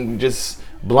eat and just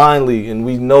blindly, and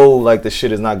we know like the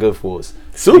shit is not good for us.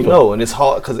 Super. We know, and it's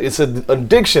hard because it's an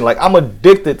addiction. Like, I'm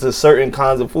addicted to certain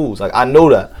kinds of foods. Like, I know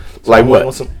that. So like what?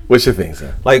 What's your thing,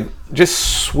 sir? Like,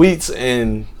 just sweets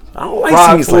and I don't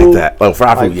like sweets like that. Oh,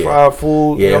 fried food, like fried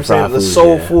food. Yeah, you know what I'm saying? The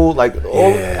soul food, like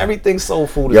everything soul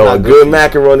food is not good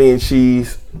macaroni and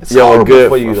cheese. It's good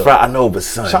for you. I know, but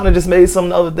son, Shauna just made something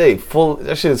the other day.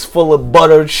 That shit is full of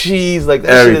butter, cheese, like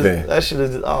that. Everything. That shit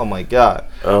is. Oh my god.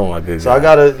 Oh my goodness. So I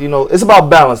gotta, it's about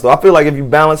balance though. I feel like if you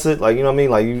balance it, like, you know what I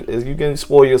mean, like you can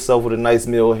spoil yourself with a nice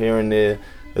meal here and there,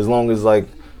 as long as like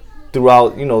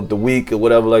throughout, the week or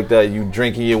whatever like that, you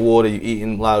drinking your water, you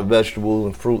eating a lot of vegetables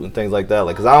and fruit and things like that.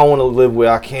 Like, cause I don't want to live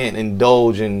where I can't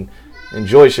indulge and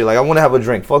enjoy shit. Like, I want to have a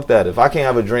drink. Fuck that. If I can't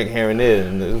have a drink here and there,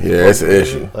 it's an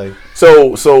issue. Like,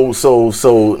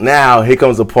 so now here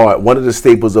comes the part. One of the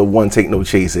staples of One Take No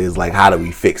Chaser is like, how do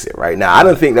we fix it? Right now, I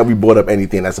don't think that we brought up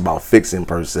anything that's about fixing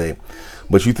per se,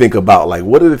 but you think about like,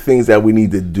 what are the things that we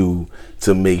need to do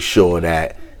to make sure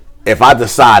that if I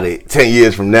decided 10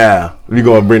 years from now we're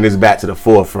gonna bring this back to the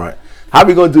forefront, how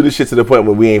we gonna do this shit to the point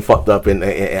where we ain't fucked up and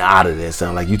out of this,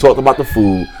 son? Like, you talked about the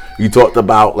food, you talked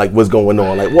about like what's going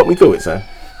on. Like, walk me through it, son.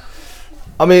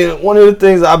 I mean, one of the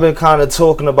things I've been kind of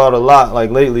talking about a lot,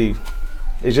 like lately,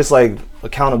 is just like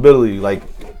accountability, like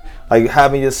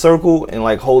having your circle and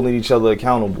like holding each other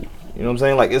accountable. You know what I'm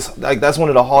saying? Like, it's like that's one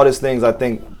of the hardest things I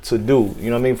think to do. You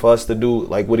know what I mean? For us to do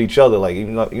like with each other. Like, you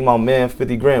my man,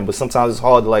 50 grand, but sometimes it's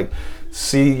hard to like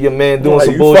see your man doing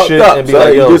some bullshit and be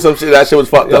like, yo, you do some shit, that shit was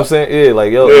fucked up. You know what I'm saying? Yeah,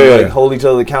 like, yo, like hold each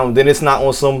other accountable. Then it's not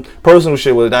on some personal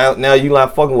shit where now you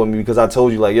not fucking with me because I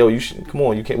told you like, yo, you should come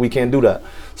on, we can't do that.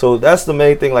 So that's the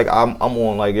main thing. Like, I'm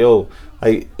on like, yo,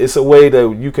 like, it's a way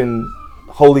that you can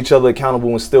hold each other accountable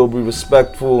and still be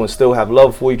respectful and still have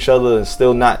love for each other and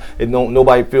still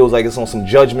nobody feels like it's on some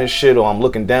judgment shit or I'm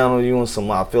looking down on you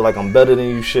and I feel like I'm better than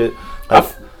you shit.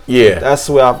 Like, Yeah. That's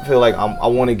where I feel like I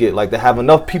want to get, like, to have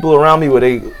enough people around me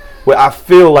where I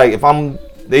feel like if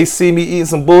they see me eating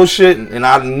some bullshit and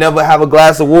I never have a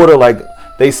glass of water, like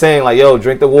they saying like, yo,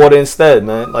 drink the water instead,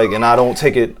 man. Like, and I don't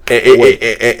take it.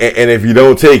 And if you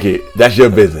don't take it, that's your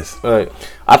business. Right.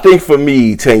 I think for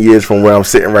me, 10 years from where I'm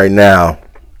sitting right now,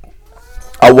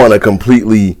 I want to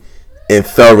completely and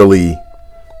thoroughly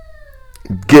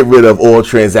get rid of all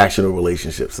transactional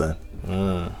relationships, son.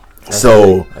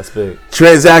 That's big.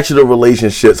 Transactional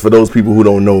relationships, for those people who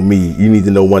don't know me, you need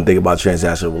to know one thing about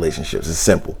transactional relationships. It's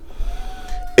simple.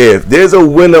 If there's a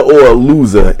winner or a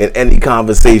loser in any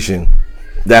conversation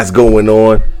that's going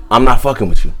on, I'm not fucking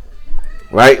with you.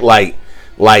 Right? Like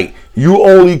you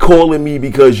only calling me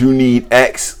because you need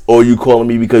X, or you calling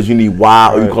me because you need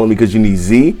Y, or you calling me because you need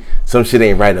Z. Some shit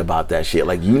ain't right about that shit.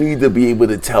 Like, you need to be able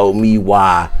to tell me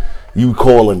why you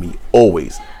calling me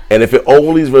always. And if it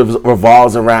always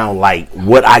revolves around like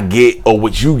what I get or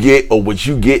what you get or what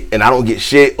you get and I don't get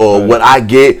shit, or what I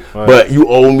get but you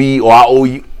owe me or I owe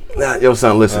you. Nah, yo,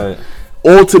 son, listen.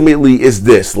 Ultimately, it's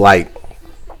this, like,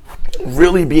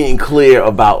 really being clear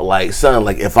about, like, son,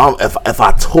 like, if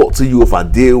I talk to you, if I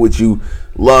deal with you,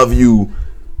 love you,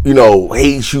 you know,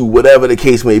 hate you, whatever the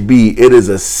case may be, it is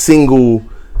a single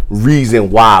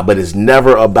reason why, but it's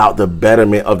never about the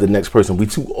betterment of the next person. We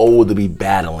too old to be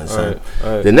battling, son.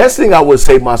 The next thing I would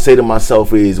say to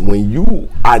myself is, when you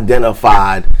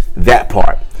identified that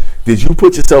part, did you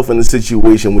put yourself in a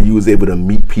situation where you was able to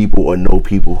meet people or know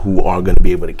people who are going to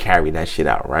be able to carry that shit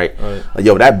out, right? Like,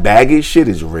 yo, that baggage shit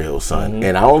is real, son.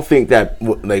 And I don't think that,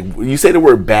 like, when you say the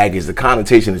word baggage, the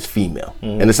connotation is female,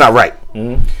 and it's not right,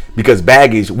 because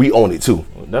baggage, we own it too.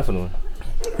 Definitely.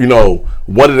 You know,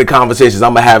 one of the conversations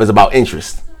I'm gonna have is about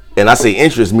interest, and I say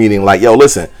interest meaning like, yo,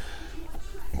 listen,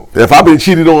 if I've been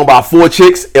cheated on by 4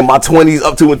 chicks in my 20s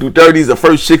up to and through 30s, the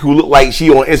first chick who looked like she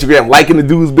on Instagram liking the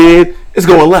dude's bed, it's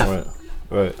going left.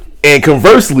 Right. And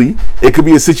conversely, it could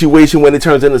be a situation when it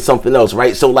turns into something else,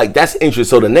 right? So, like, that's interest.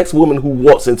 So the next woman who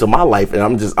walks into my life, and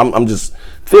I'm just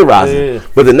theorizing,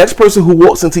 but the next person who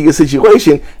walks into your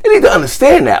situation, they need to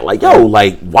understand that, like, yo,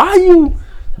 like, why you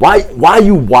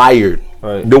wired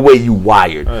the way you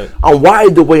wired? I'm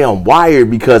wired the way I'm wired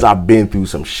because I've been through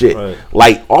some shit.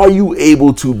 Like, are you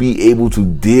able to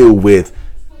deal with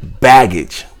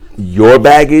baggage, your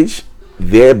baggage,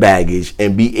 their baggage,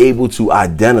 and be able to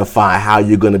identify how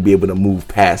you're going to be able to move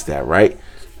past that, right?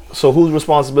 So whose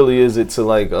responsibility is it to,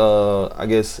 like, I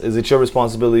guess, is it your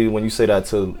responsibility when you say that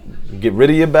to get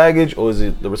rid of your baggage, or is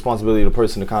it the responsibility of the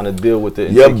person to kind of deal with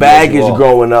it? Your baggage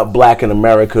growing up black in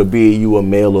America, be it you a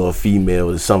male or a female,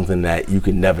 is something that you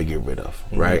can never get rid of,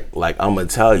 right? Like, I'm going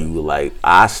to tell you, like,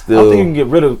 I don't think you can get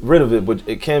rid of it, but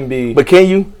it can be. But can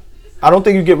you? I don't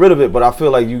think you get rid of it, but I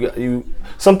feel like you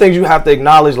some things you have to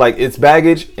acknowledge, like, it's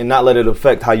baggage, and not let it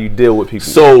affect how you deal with people.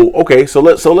 So okay, so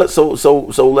let's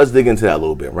dig into that a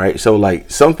little bit, right? So,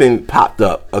 like, something popped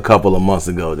up a couple of months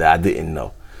ago that I didn't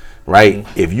know, right?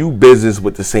 If you business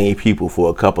with the same people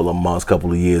for a couple of months,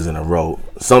 couple of years in a row,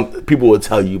 some people will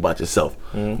tell you about yourself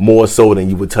more so than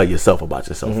you would tell yourself about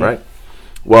yourself, right?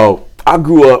 Well, I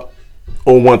grew up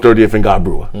on 130th and God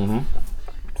Brewer.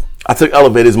 I took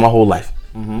elevators my whole life.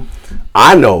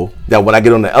 I know that when I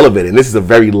get on the elevator, and this is a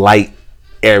very light,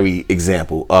 airy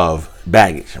example of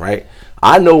baggage, right?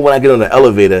 I know when I get on the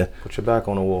elevator, put your back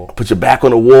on the wall. Put your back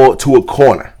on the wall to a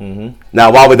corner.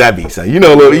 Now, why would that be, son? You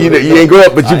know, you ain't grow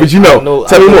up, but you know.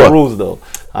 Tell me more. Rules, though.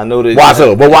 I know that. Why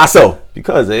so? But why so?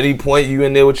 Because at any point you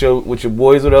in there with your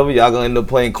boys, or whatever, y'all gonna end up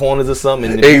playing corners or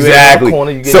something. And exactly. You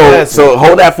corner, you get so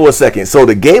hold that for a second. So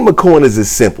the game of corners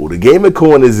is simple. The game of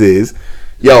corners is,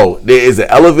 yo, there is an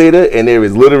elevator, and there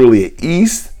is literally an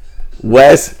east,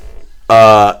 west,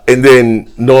 and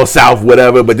then north, south,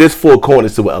 whatever. But there's 4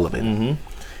 corners to an elevator.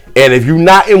 And if you're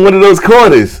not in one of those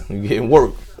corners, you're getting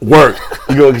work. You're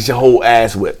gonna get your whole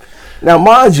ass whipped. Now,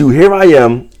 mind you, here I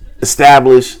am,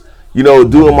 established, you know,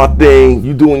 doing my thing,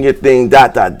 you doing your thing, ...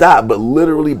 But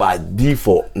literally by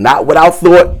default, not without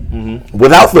thought,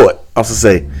 without thought, I should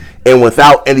say, and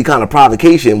without any kind of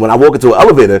provocation. When I walk into an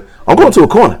elevator, I'm going to a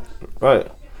corner. Right.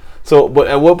 So, but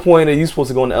at what point are you supposed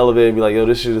to go in the elevator and be like, yo,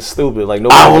 this shit is stupid? Like,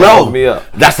 I don't know. Me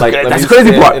up. That's like, that's the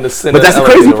crazy part. But that's the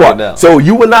crazy part. Right, so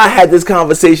you and I had this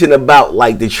conversation about,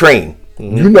 like, the train.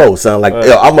 You know, son. Like,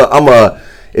 yo, I'm a.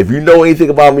 If you know anything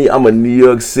about me, I'm a New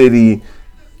York City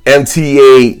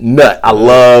MTA nut. I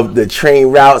love the train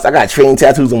routes. I got train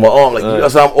tattoos on my arm. Like, you know,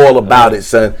 so I'm all about it,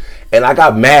 son. And I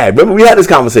got mad. Remember, we had this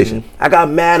conversation. I got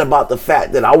mad about the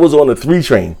fact that I was on the 3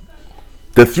 train.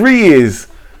 The 3 is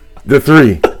the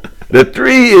 3. The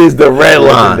 3 is the red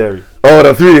line. Legendary. Oh,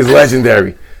 the 3 is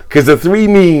legendary. Because the 3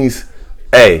 means,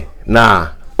 hey, nah,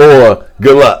 or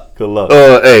good luck. Good luck.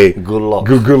 Hey, Good luck.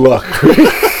 Good luck. Good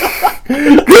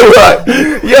luck.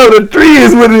 Yo, the 3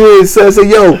 is what it is. So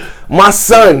yo, my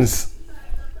sons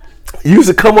used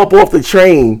to come up off the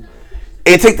train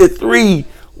and take the 3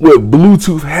 with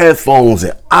Bluetooth headphones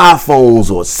and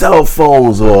iPhones or cell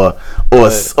phones or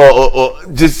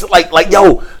just like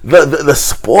yo, the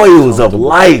spoils of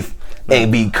life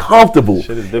and be comfortable.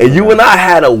 And you and I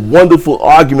had a wonderful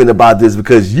argument about this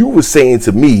because you were saying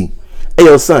to me, hey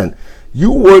yo son,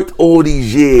 you worked all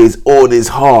these years, all this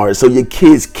hard, so your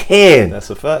kids can. That's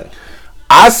a fact.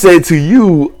 I said to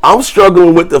you, I'm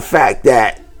struggling with the fact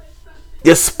that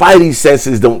your spidey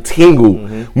senses don't tingle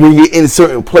when you're in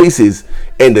certain places.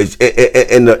 And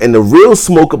the real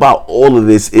smoke about all of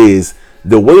this is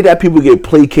the way that people get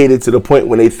placated to the point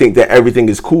when they think that everything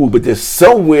is cool, but there's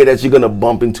somewhere that you're gonna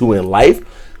bump into in life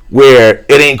where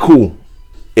it ain't cool.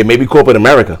 It may be corporate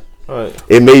America. Right.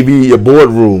 It may be your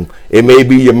boardroom. It may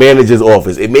be your manager's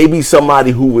office. It may be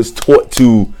somebody who was taught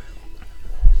to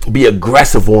be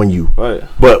aggressive on you. Right.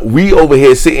 But we over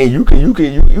here sitting, you can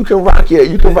rock your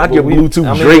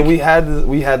Bluetooth Drake.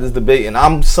 We had this debate, and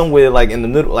I'm somewhere like in the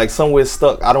middle, like somewhere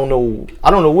stuck. I don't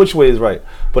know which way is right,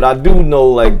 but I do know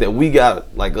like that we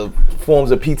got like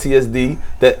forms of PTSD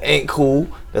that ain't cool.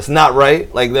 That's not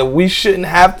right. Like that we shouldn't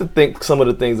have to think some of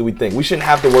the things that we think. We shouldn't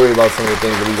have to worry about some of the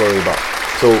things that we worry about.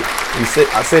 So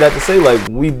I say that to say like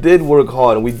we did work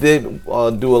hard and we did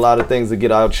do a lot of things to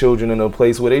get our children in a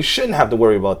place where they shouldn't have to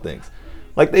worry about things.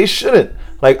 Like they shouldn't.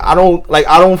 Like I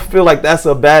don't feel like that's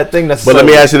a bad thing. But let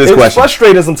me ask you this question. It's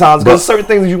frustrating sometimes because certain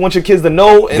things you want your kids to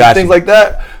know and things like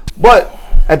that. But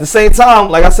at the same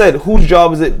time, like I said, whose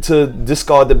job is it to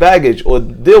discard the baggage or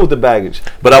deal with the baggage?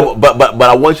 But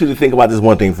I want you to think about this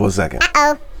one thing for a second.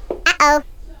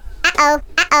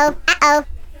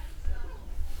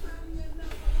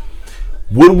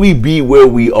 Would we be where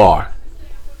we are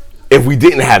if we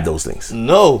didn't have those things?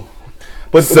 No.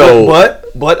 But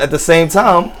at the same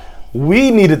time,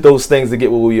 we needed those things to get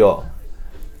where we are.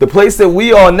 The place that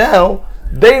we are now,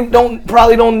 they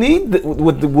probably don't need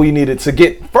what we needed to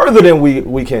get further than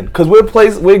we can, because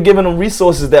we're giving them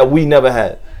resources that we never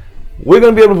had. We're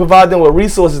gonna be able to provide them with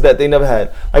resources that they never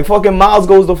had. Like fucking Miles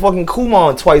goes to fucking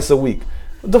Kumon twice a week.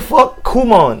 What the fuck,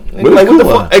 Kumon? Like what Kumon? the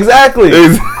fuck? Exactly.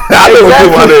 I know what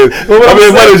Kumon is. I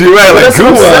mean, what did you right? Like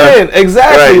Kumon.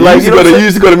 Exactly. Right. Like you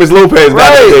used to go to Miss Lopez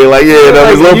back in the day. Like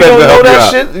Miss Lopez. You don't know that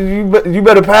shit. You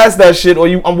better pass that shit, or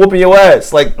I'm whooping your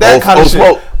ass. Like that kind of shit.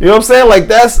 Smoke. You know what I'm saying? Like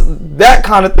that's that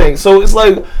kind of thing. So it's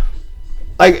like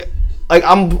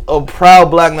I'm a proud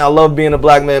black man. I love being a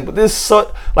black man. But there's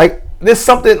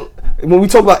something. When we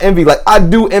talk about envy, like I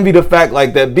do envy the fact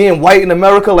like that being white in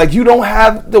America, like you don't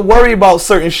have to worry about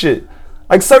certain shit.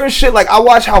 Like certain shit, like I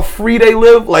watch how free they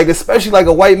live, like especially like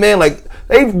a white man, like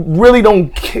they really don't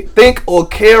think or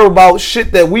care about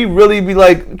shit that we really be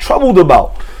like troubled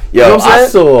about. Yo, you know what I'm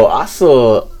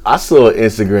saying? I saw an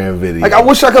Instagram video. Like I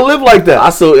wish I could live like that.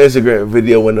 I saw an Instagram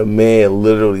video when a man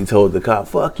literally told the cop,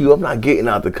 "Fuck you, I'm not getting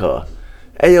out the car."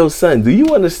 Hey yo, son, do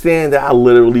you understand that I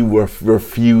literally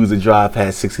refuse to drive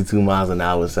past 62 miles an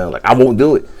hour, son? Like I won't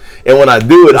do it. And when I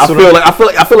do it, I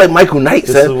feel like Michael Knight,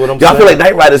 son. Y'all feel like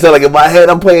Knight Rider, son. Like in my head,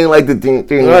 I'm playing like the thing,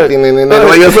 like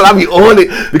yo, son, I be on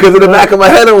it because in the back of my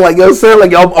head, I'm like, yo, son,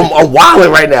 like yo, I'm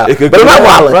wilding right now, but I'm not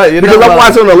wilding, right? Because I'm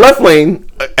watching on the left lane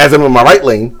as I'm in my right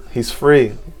lane. He's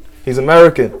free. He's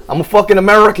American. I'm a fucking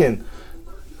American.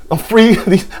 I'm free.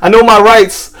 I know my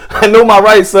rights. I know my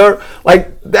rights, sir.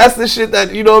 Like that's the shit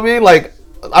that you know what I mean. Like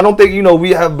I don't think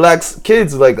we have black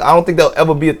kids. Like I don't think they'll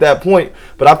ever be at that point.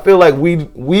 But I feel like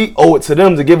we owe it to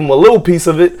them to give them a little piece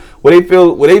of it where they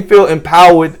feel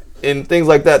empowered and things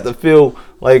like that. To feel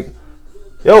like,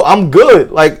 yo, I'm good.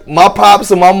 Like my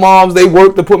pops and my moms, they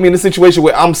work to put me in a situation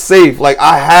where I'm safe. Like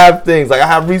I have things. Like I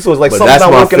have resources. Like but that's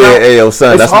my fear. Hey, yo,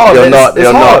 son. That's hard. It's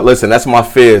hard. Listen, that's my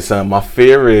fear, son. My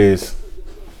fear is.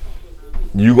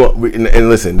 You go and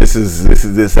listen. This is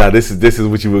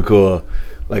what you would call,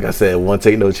 like I said, one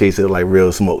take no chaser, like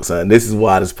real smoke, son. This is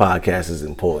why this podcast is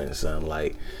important, son.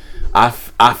 Like I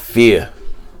fear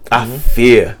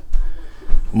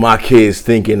my kids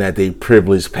thinking that they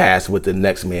privileged past what the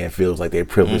next man feels like they're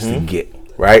privileged to get,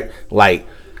 right? Like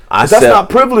that's not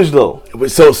privilege though.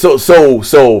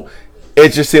 So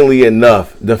interestingly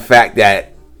enough, the fact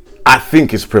that I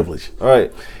think it's privilege,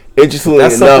 right? Interestingly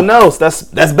that's enough, something else.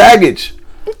 That's baggage.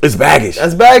 It's baggage.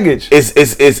 That's baggage.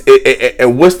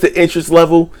 And what's the interest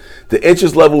level? The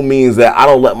interest level means that I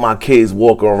don't let my kids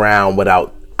walk around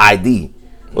without ID.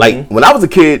 Like when I was a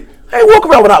kid, I didn't walk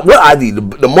around without what ID.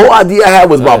 The more ID I had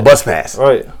was my bus pass.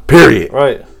 Right. Period.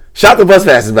 Right. Shout the bus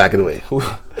passes back in the way.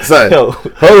 Son, yo,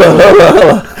 hold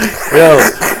on. Yo,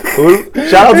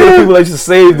 Shout out to the people that used to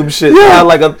save them shit. I had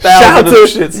like 1,000 of them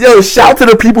shits. Yo, shout to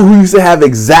the people who used to have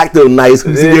Exacto nights,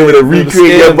 who used to be able to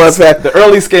recreate your bus pass. The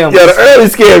early scammers. Yeah, the early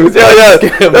scammers.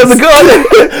 Yeah. That's a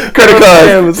good credit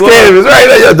card scammers,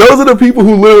 right? Yo, those are the people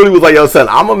who literally was like, yo, son,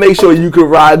 I'm gonna make sure you can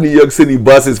ride New York City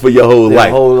buses for your whole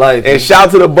life. And shout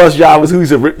out to the bus drivers who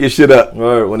used to rip your shit up.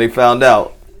 Right, when they found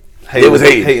out. It was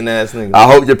hating ass niggas. I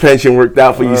hope your pension worked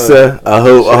out for you, sir. I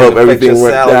hope everything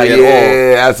worked out.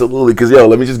 Yeah, absolutely. Cause yo,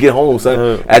 let me just get home,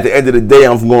 son. At the end of the day,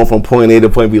 I'm going from point A to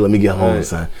point B. Let me get home,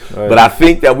 son. But I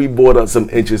think that we brought up some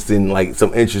interesting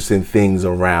things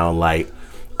around like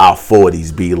our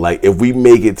 40s. Be like, if we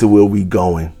make it to where we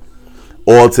going,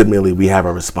 ultimately we have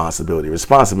a responsibility.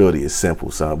 Responsibility is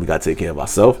simple, son. We gotta take care of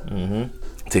ourselves.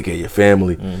 Take care of your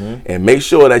family, and make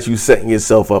sure that you setting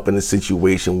yourself up in a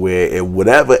situation where if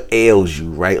whatever ails you,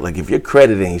 right? Like if your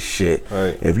credit ain't shit,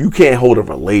 if you can't hold a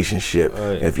relationship,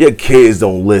 if your kids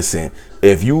don't listen,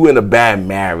 if you in a bad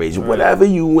marriage, whatever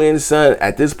you in, son,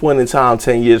 at this point in time,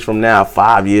 10 years from now,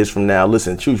 5 years from now,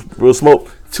 listen, real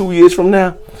smoke, 2 years from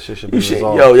now, you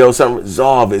should son,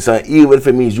 resolve it, son. Even if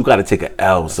it means you got to take an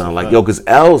L, son. Like, yo, because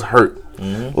L's hurt.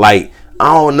 Like,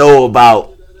 I don't know about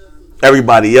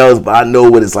everybody else, but I know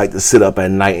what it's like to sit up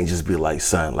at night and just be like,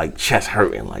 son, like chest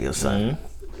hurting, like, yo, son,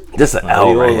 this an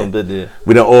L right here.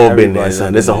 We done all been there,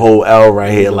 son. This a whole L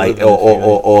right here, like,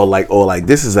 or like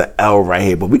this is an L right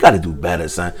here, but we got to do better,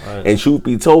 son. And truth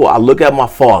be told, I look at my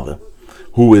father,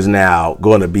 who is now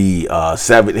going to be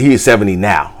 70. He is 70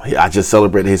 now. I just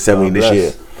celebrated his 70 this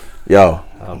year. Yo,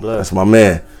 that's my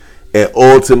man. And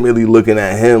ultimately looking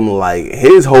at him like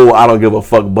his whole I don't give a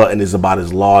fuck button is about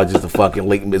as large as the fucking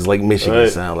Lake Michigan,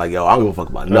 son. Like, yo, I don't give a fuck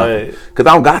about nothing. Cause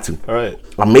I don't got to.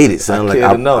 I made it, son.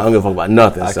 I don't give a fuck about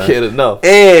nothing, son. I cared enough.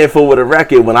 And for the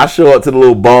record, when I show up to the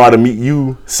little bar to meet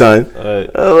you, son,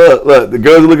 look, the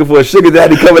girls are looking for a sugar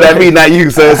daddy coming at me, not you,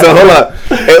 son. So hold up.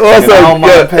 And also, I don't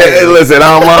mind paying. Listen,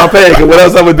 I don't mind paying. Cause what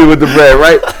else I'm gonna do with the bread,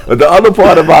 right? But the other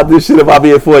part about this shit about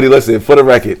being 40, listen, for the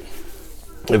record,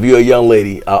 if you're a young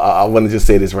lady, I want to just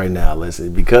say this right now.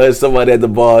 Listen, because somebody at the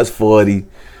bar is 40.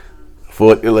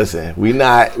 Listen, we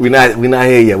not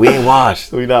here yet. We ain't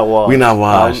washed. We not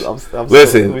washed.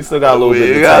 Listen, we still got a little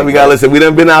bit. We got listen. We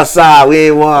done been outside. We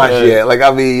ain't washed yet. Like,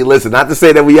 I mean, listen. Not to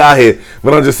say that we out here,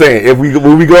 but I'm just saying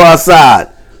when we go outside,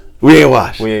 we ain't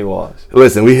washed. We ain't washed.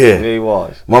 Listen, we here. We ain't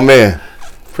washed. My man.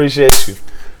 Appreciate you.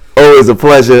 Always a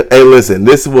pleasure. Hey, listen.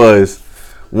 This was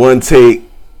One Take,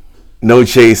 No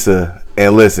Chaser.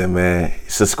 And listen, man,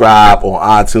 subscribe on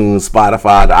iTunes,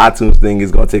 Spotify. The iTunes thing is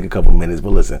going to take a couple minutes, but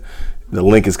listen, the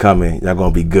link is coming. Y'all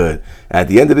going to be good. At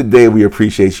the end of the day, we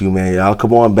appreciate you, man. Y'all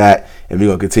come on back, and we're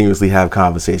going to continuously have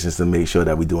conversations to make sure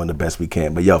that we're doing the best we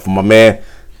can. But, yo, for my man,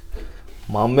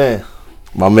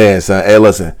 son. Hey,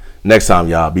 listen, next time,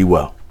 y'all, be well.